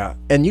that. Yeah,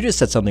 and you just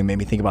said something that made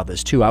me think about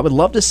this too. I would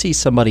love to see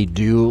somebody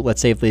do,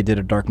 let's say if they did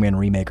a Darkman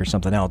remake or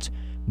something else,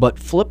 but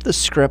flip the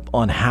script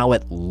on how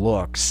it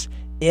looks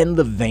in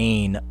the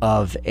vein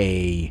of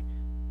a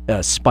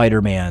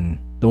Spider-Man,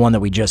 the one that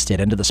we just did,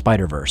 Into the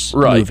Spider-Verse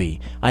movie.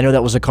 I know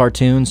that was a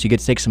cartoon, so you get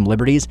to take some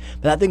liberties,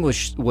 but that thing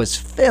was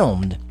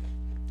filmed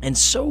and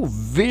so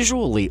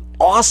visually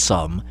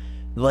awesome.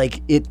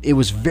 Like, it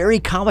was very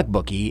comic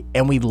booky,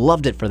 and we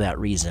loved it for that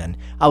reason.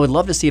 I would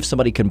love to see if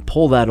somebody can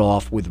pull that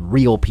off with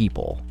real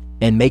people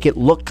and make it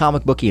look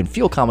comic booky and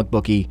feel comic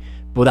booky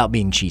without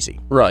being cheesy.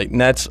 Right,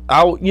 and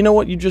you know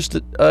what, you just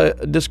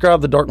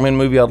described the Darkman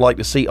movie I'd like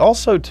to see.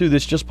 Also, too,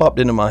 this just popped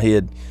into my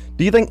head.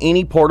 Do you think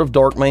any part of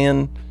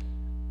Darkman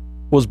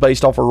was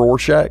based off of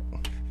Rorschach?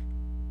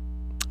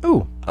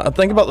 Ooh. I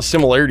think about the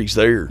similarities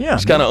there. Yeah.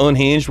 He's kind of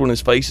unhinged when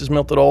his face is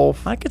melted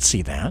off. I could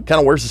see that. Kind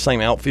of wears the same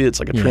outfit. It's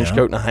like a trench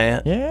coat and a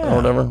hat or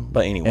whatever.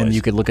 But anyways. And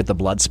you could look at the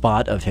blood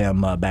spot of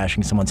him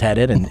bashing someone's head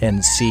in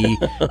and see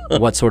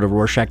what sort of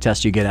Rorschach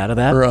test you get out of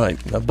that. Right.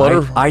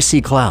 I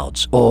see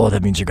clouds. Oh,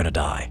 that means you're going to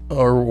die.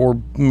 Or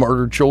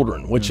murdered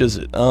children. Which is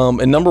it?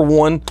 And number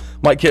one,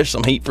 might catch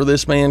some heat for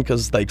this, man,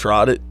 because they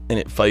tried it and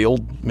it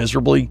failed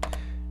miserably.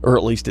 Or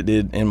at least it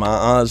did in my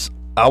eyes.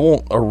 I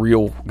want a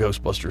real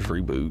Ghostbusters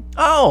reboot.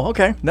 Oh,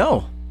 okay.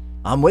 No,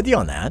 I'm with you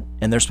on that.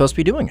 And they're supposed to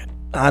be doing it.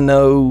 I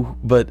know,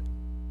 but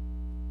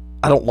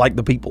I don't like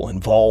the people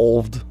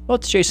involved. Well,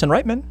 it's Jason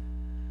Reitman.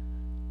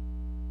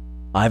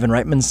 Ivan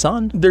Reitman's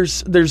son.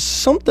 There's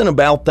something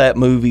about that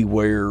movie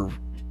where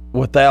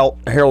without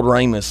Harold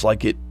Ramis,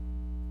 like, it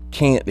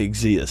can't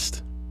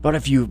exist. But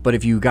if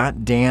you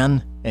got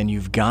Dan and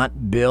you've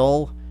got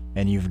Bill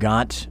and you've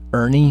got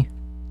Ernie,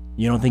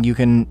 you don't think you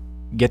can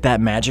get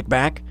that magic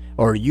back?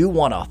 Or you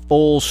want a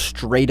full,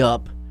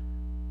 straight-up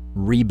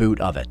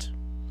reboot of it?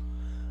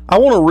 I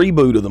want a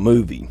reboot of the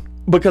movie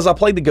because I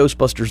played the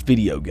Ghostbusters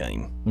video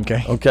game.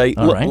 Okay.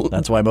 All right.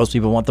 That's why most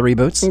people want the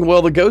reboots?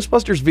 Well, the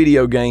Ghostbusters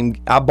video game,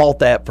 I bought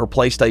that for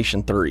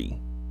PlayStation 3.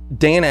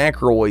 Dan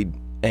Aykroyd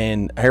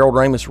and Harold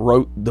Ramis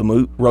wrote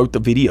the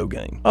video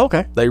game.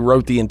 Okay. They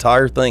wrote the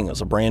entire thing. It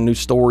was a brand new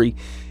story.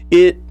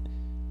 It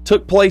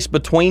took place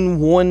between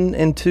 1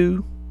 and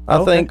 2,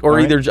 I think, or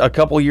either a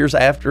couple years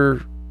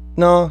after.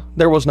 No,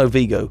 there was no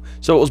Vigo.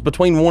 So it was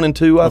between 1 and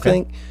 2, I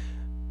think.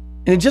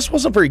 And it just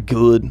wasn't very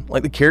good.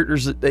 Like, the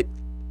characters, they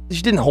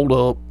just didn't hold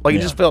up. Like,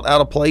 it just felt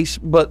out of place.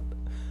 But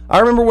I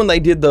remember when they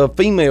did the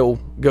female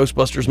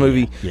Ghostbusters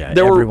movie. Yeah,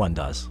 everyone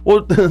does.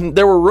 Well,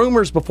 there were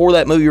rumors before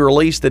that movie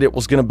released that it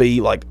was going to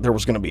be, like, there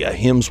was going to be a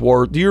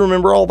Hemsworth. Do you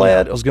remember all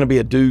that? It was going to be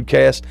a dude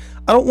cast.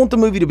 I don't want the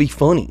movie to be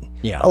funny.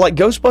 Yeah. I like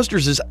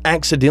Ghostbusters is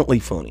accidentally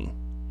funny.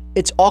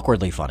 It's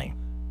awkwardly funny.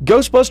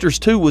 Ghostbusters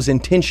 2 was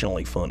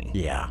intentionally funny.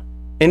 Yeah.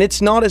 And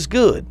it's not as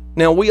good.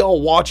 Now, we all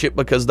watch it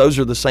because those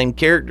are the same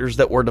characters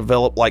that were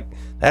developed. Like,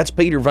 that's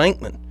Peter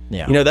Venkman.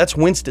 Yeah. You know, that's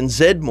Winston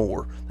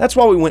Zeddemore. That's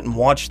why we went and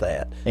watched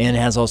that. And it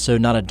has also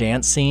not a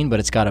dance scene, but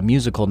it's got a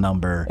musical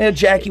number. And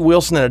Jackie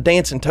Wilson and a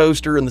dancing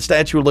toaster and the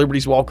Statue of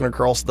Liberty's walking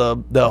across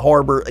the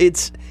harbor.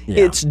 It's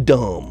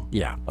dumb.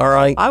 Yeah. All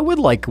right? I would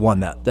like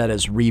one that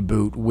is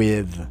reboot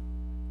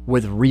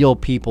with real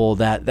people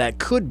that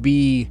could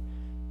be,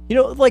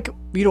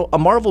 a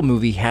Marvel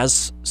movie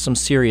has some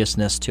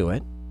seriousness to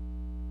it,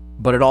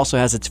 but it also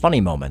has its funny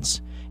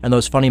moments. And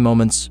those funny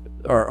moments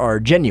are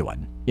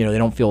genuine. They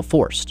don't feel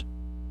forced.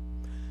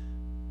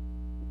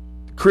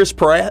 Chris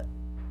Pratt,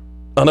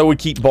 I know we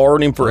keep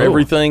borrowing him for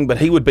everything, but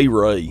he would be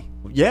Ray.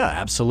 Yeah,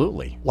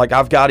 absolutely. Like,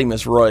 I've got him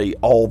as Ray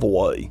all the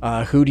way.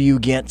 Who do you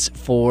get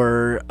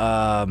for,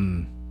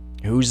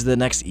 who's the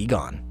next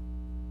Egon?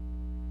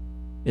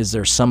 Is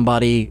there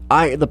somebody...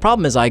 The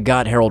problem is I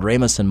got Harold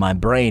Ramis in my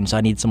brain, so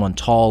I need someone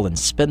tall and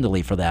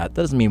spindly for that.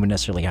 That doesn't mean we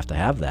necessarily have to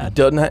have that.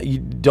 You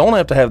don't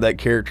have to have that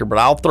character, but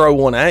I'll throw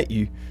one at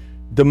you.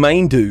 The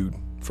main dude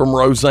from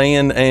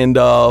Roseanne and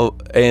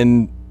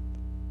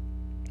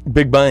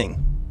Big Bang.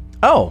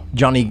 Oh,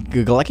 Johnny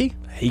Galecki?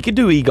 He could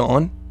do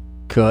Egon.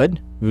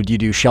 Could. Would you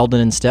do Sheldon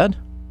instead?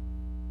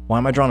 Why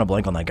am I drawing a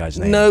blank on that guy's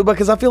name? No,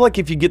 because I feel like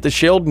if you get the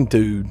Sheldon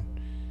dude,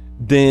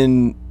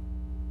 then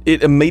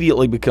it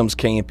immediately becomes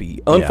campy.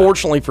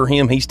 Unfortunately for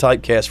him, he's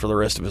typecast for the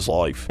rest of his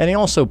life. And he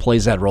also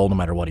plays that role no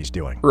matter what he's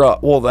doing.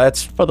 Right. Well,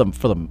 that's for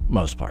the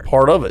most part.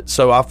 Part of it.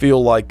 So I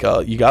feel like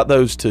you got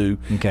those two.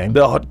 Okay.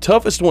 The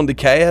toughest one to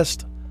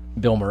cast,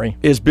 Bill Murray.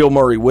 Is Bill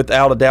Murray,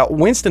 without a doubt.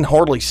 Winston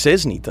hardly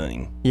says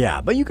anything. Yeah,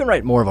 but you can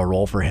write more of a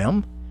role for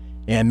him,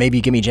 and maybe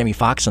give me Jamie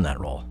Foxx in that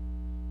role.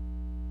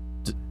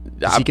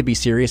 He could be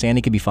serious and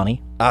he could be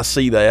funny. I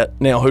see that.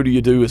 Now, who do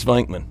you do as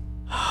Venkman?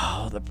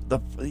 Oh,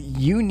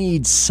 you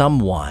need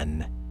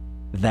someone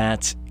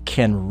that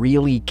can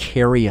really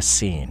carry a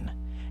scene.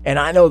 And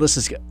I know this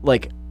is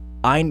like,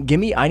 I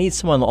need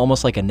someone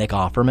almost like a Nick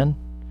Offerman.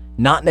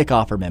 Not Nick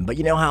Offerman, but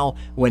you know how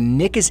when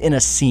Nick is in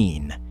a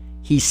scene,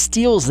 he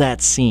steals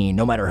that scene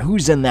no matter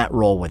who's in that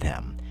role with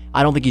him.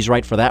 I don't think he's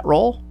right for that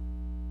role,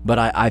 but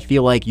I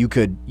feel like you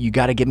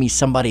got to give me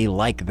somebody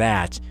like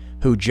that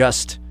who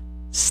just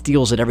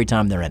steals it every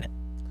time they're in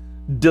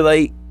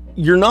it.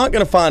 You're not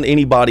going to find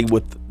anybody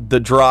with the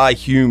dry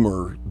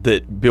humor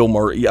that Bill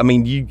Murray, I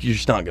mean, you're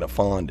just not going to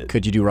find it.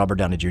 Could you do Robert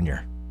Downey Jr.?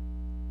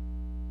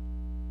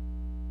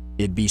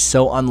 It'd be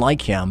so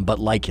unlike him, but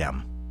like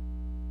him.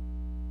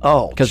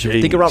 Oh, because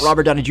think about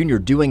Robert Downey Jr.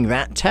 doing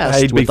that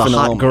test with the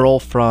hot girl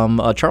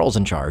from Charles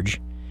in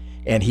Charge,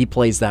 and he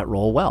plays that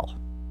role well.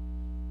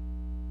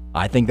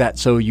 I think that,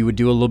 so you would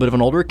do a little bit of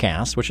an older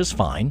cast, which is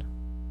fine.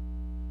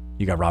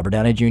 You got Robert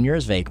Downey Jr.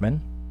 as Venkman.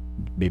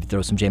 Maybe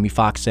throw some Jamie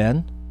Foxx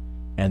in.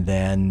 And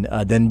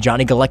then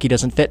Johnny Galecki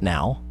doesn't fit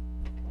now,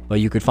 but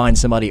you could find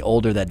somebody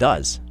older that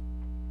does.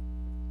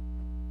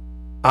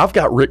 I've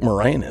got Rick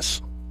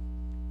Moranis.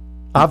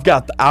 I've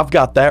got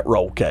that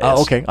role cast.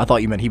 Oh, okay. I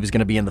thought you meant he was going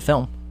to be in the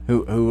film.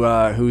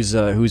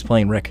 Who's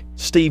playing Rick?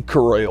 Steve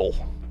Carell.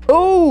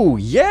 Oh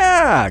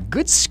yeah,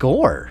 good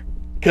score.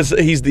 Because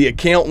he's the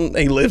accountant.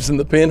 He lives in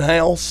the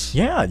penthouse.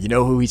 Yeah, you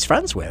know who he's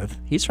friends with?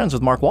 He's friends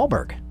with Mark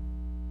Wahlberg.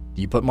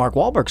 Do you put Mark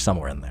Wahlberg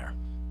somewhere in there?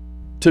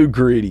 Too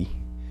gritty.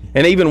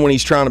 And even when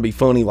he's trying to be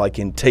funny, like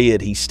in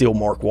Ted, he's still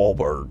Mark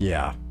Wahlberg.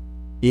 Yeah.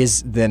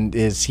 Is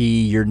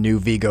he your new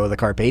Vigo the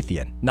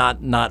Carpathian?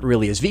 Not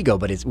really as Vigo,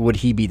 but would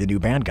he be the new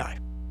bad guy?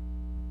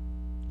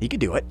 He could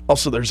do it.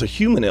 Also, there's a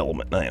human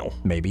element now.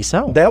 Maybe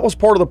so. That was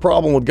part of the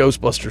problem with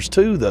Ghostbusters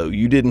 2, though.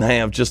 You didn't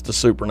have just the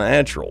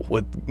supernatural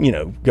with,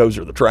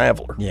 Gozer the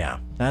Traveler. Yeah,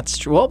 that's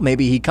true. Well,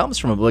 maybe he comes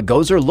from it.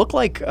 Gozer looked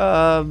like,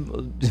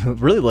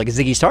 really like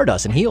Ziggy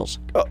Stardust in heels.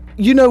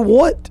 You know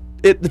what?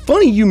 It's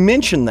funny you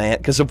mention that,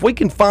 because if we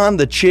can find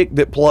the chick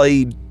that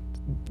played,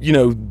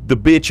 the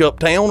bitch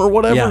uptown or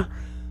whatever,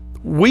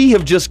 we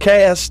have just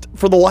cast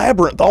for the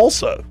Labyrinth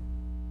also.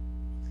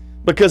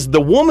 Because the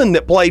woman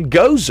that played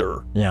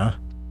Gozer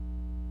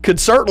could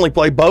certainly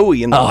play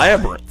Bowie in the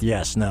Labyrinth.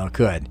 Yes,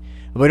 could.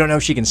 We don't know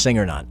if she can sing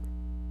or not.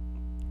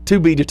 To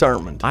be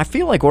determined. I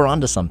feel like we're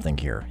onto something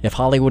here. If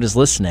Hollywood is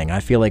listening, I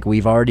feel like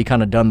we've already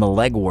kind of done the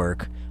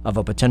legwork of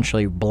a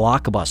potentially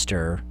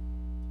blockbuster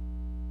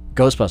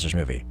Ghostbusters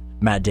movie.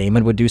 Matt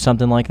Damon would do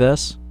something like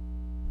this.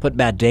 Put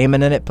Matt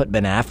Damon in it, put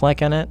Ben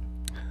Affleck in it.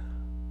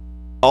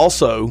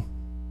 Also,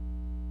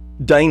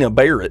 Dana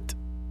Barrett.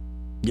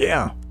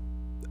 Yeah.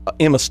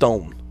 Emma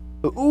Stone.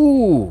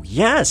 Ooh,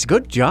 yes,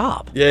 good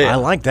job. Yeah. I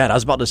like that. I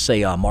was about to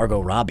say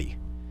Margot Robbie.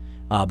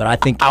 But I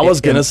think... I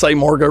was going to say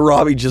Margot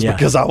Robbie just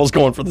because I was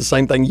going for the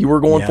same thing you were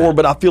going for,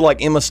 but I feel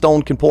like Emma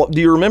Stone can pull up. Do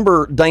you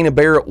remember Dana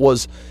Barrett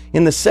was,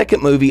 in the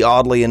second movie,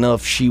 oddly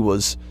enough, she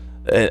was...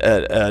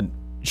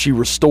 she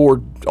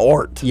restored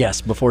art. Yes,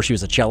 before she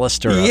was a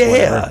cellist or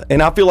whatever.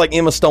 And I feel like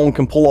Emma Stone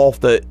can pull off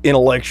the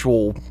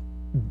intellectual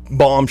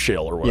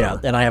bombshell or whatever.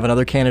 Yeah, and I have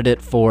another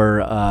candidate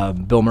for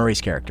Bill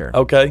Murray's character.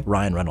 Okay.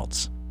 Ryan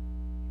Reynolds.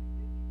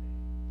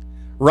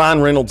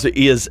 Ryan Reynolds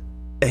is...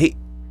 He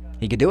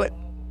could do it.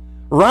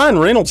 Ryan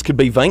Reynolds could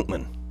be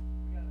Venkman.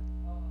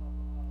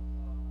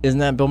 Isn't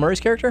that Bill Murray's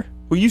character?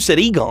 Well, you said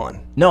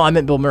Egon. No, I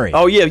meant Bill Murray.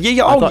 Oh, yeah.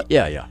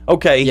 Yeah.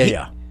 Okay.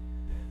 Yeah.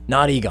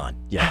 Not Egon.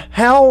 Yeah.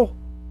 How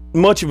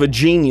much of a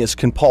genius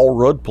can Paul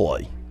Rudd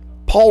play?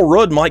 Paul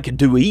Rudd might could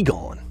do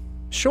Egon.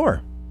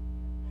 Sure.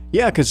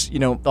 Yeah, because,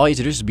 all he has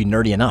to do is be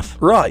nerdy enough.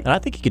 Right. And I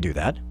think he could do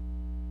that.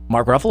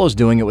 Mark Ruffalo's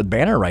doing it with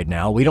Banner right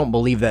now. We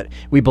believe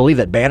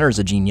that Banner's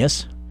a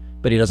genius,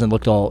 but he doesn't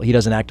act all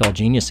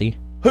geniusy.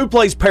 Who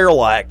plays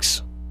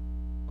Parallax?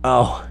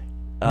 Oh.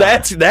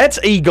 That's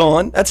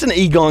Egon. That's an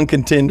Egon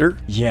contender.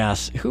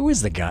 Yes. Who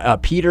is the guy? Is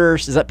that Peter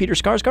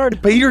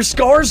Skarsgård? Peter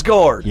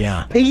Skarsgård.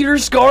 Yeah. Peter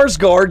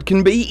Skarsgård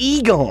can be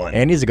Egon.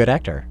 And he's a good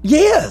actor.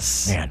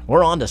 Yes. Man,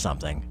 we're on to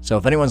something. So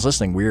if anyone's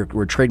listening, we're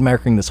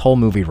trademarking this whole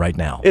movie right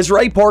now. Is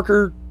Ray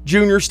Parker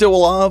Jr. still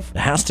alive? It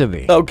has to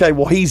be. Okay,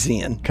 well, he's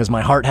in. Because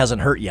my heart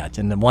hasn't hurt yet,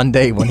 and then one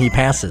day when he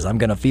passes, I'm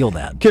going to feel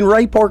that. Can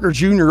Ray Parker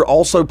Jr.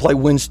 also play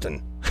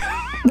Winston?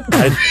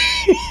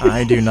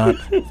 I do not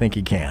think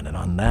he can. And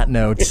on that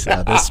note, this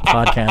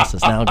podcast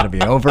is now going to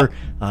be over.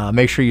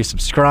 Make sure you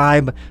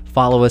subscribe.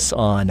 Follow us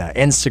on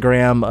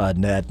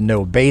Instagram at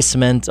No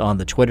Basement, on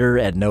the Twitter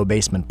at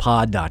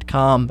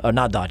NoBasementPod.com, or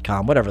not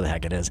 .com, whatever the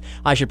heck it is.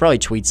 I should probably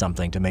tweet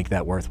something to make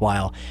that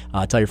worthwhile.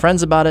 Tell your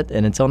friends about it,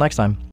 and until next time.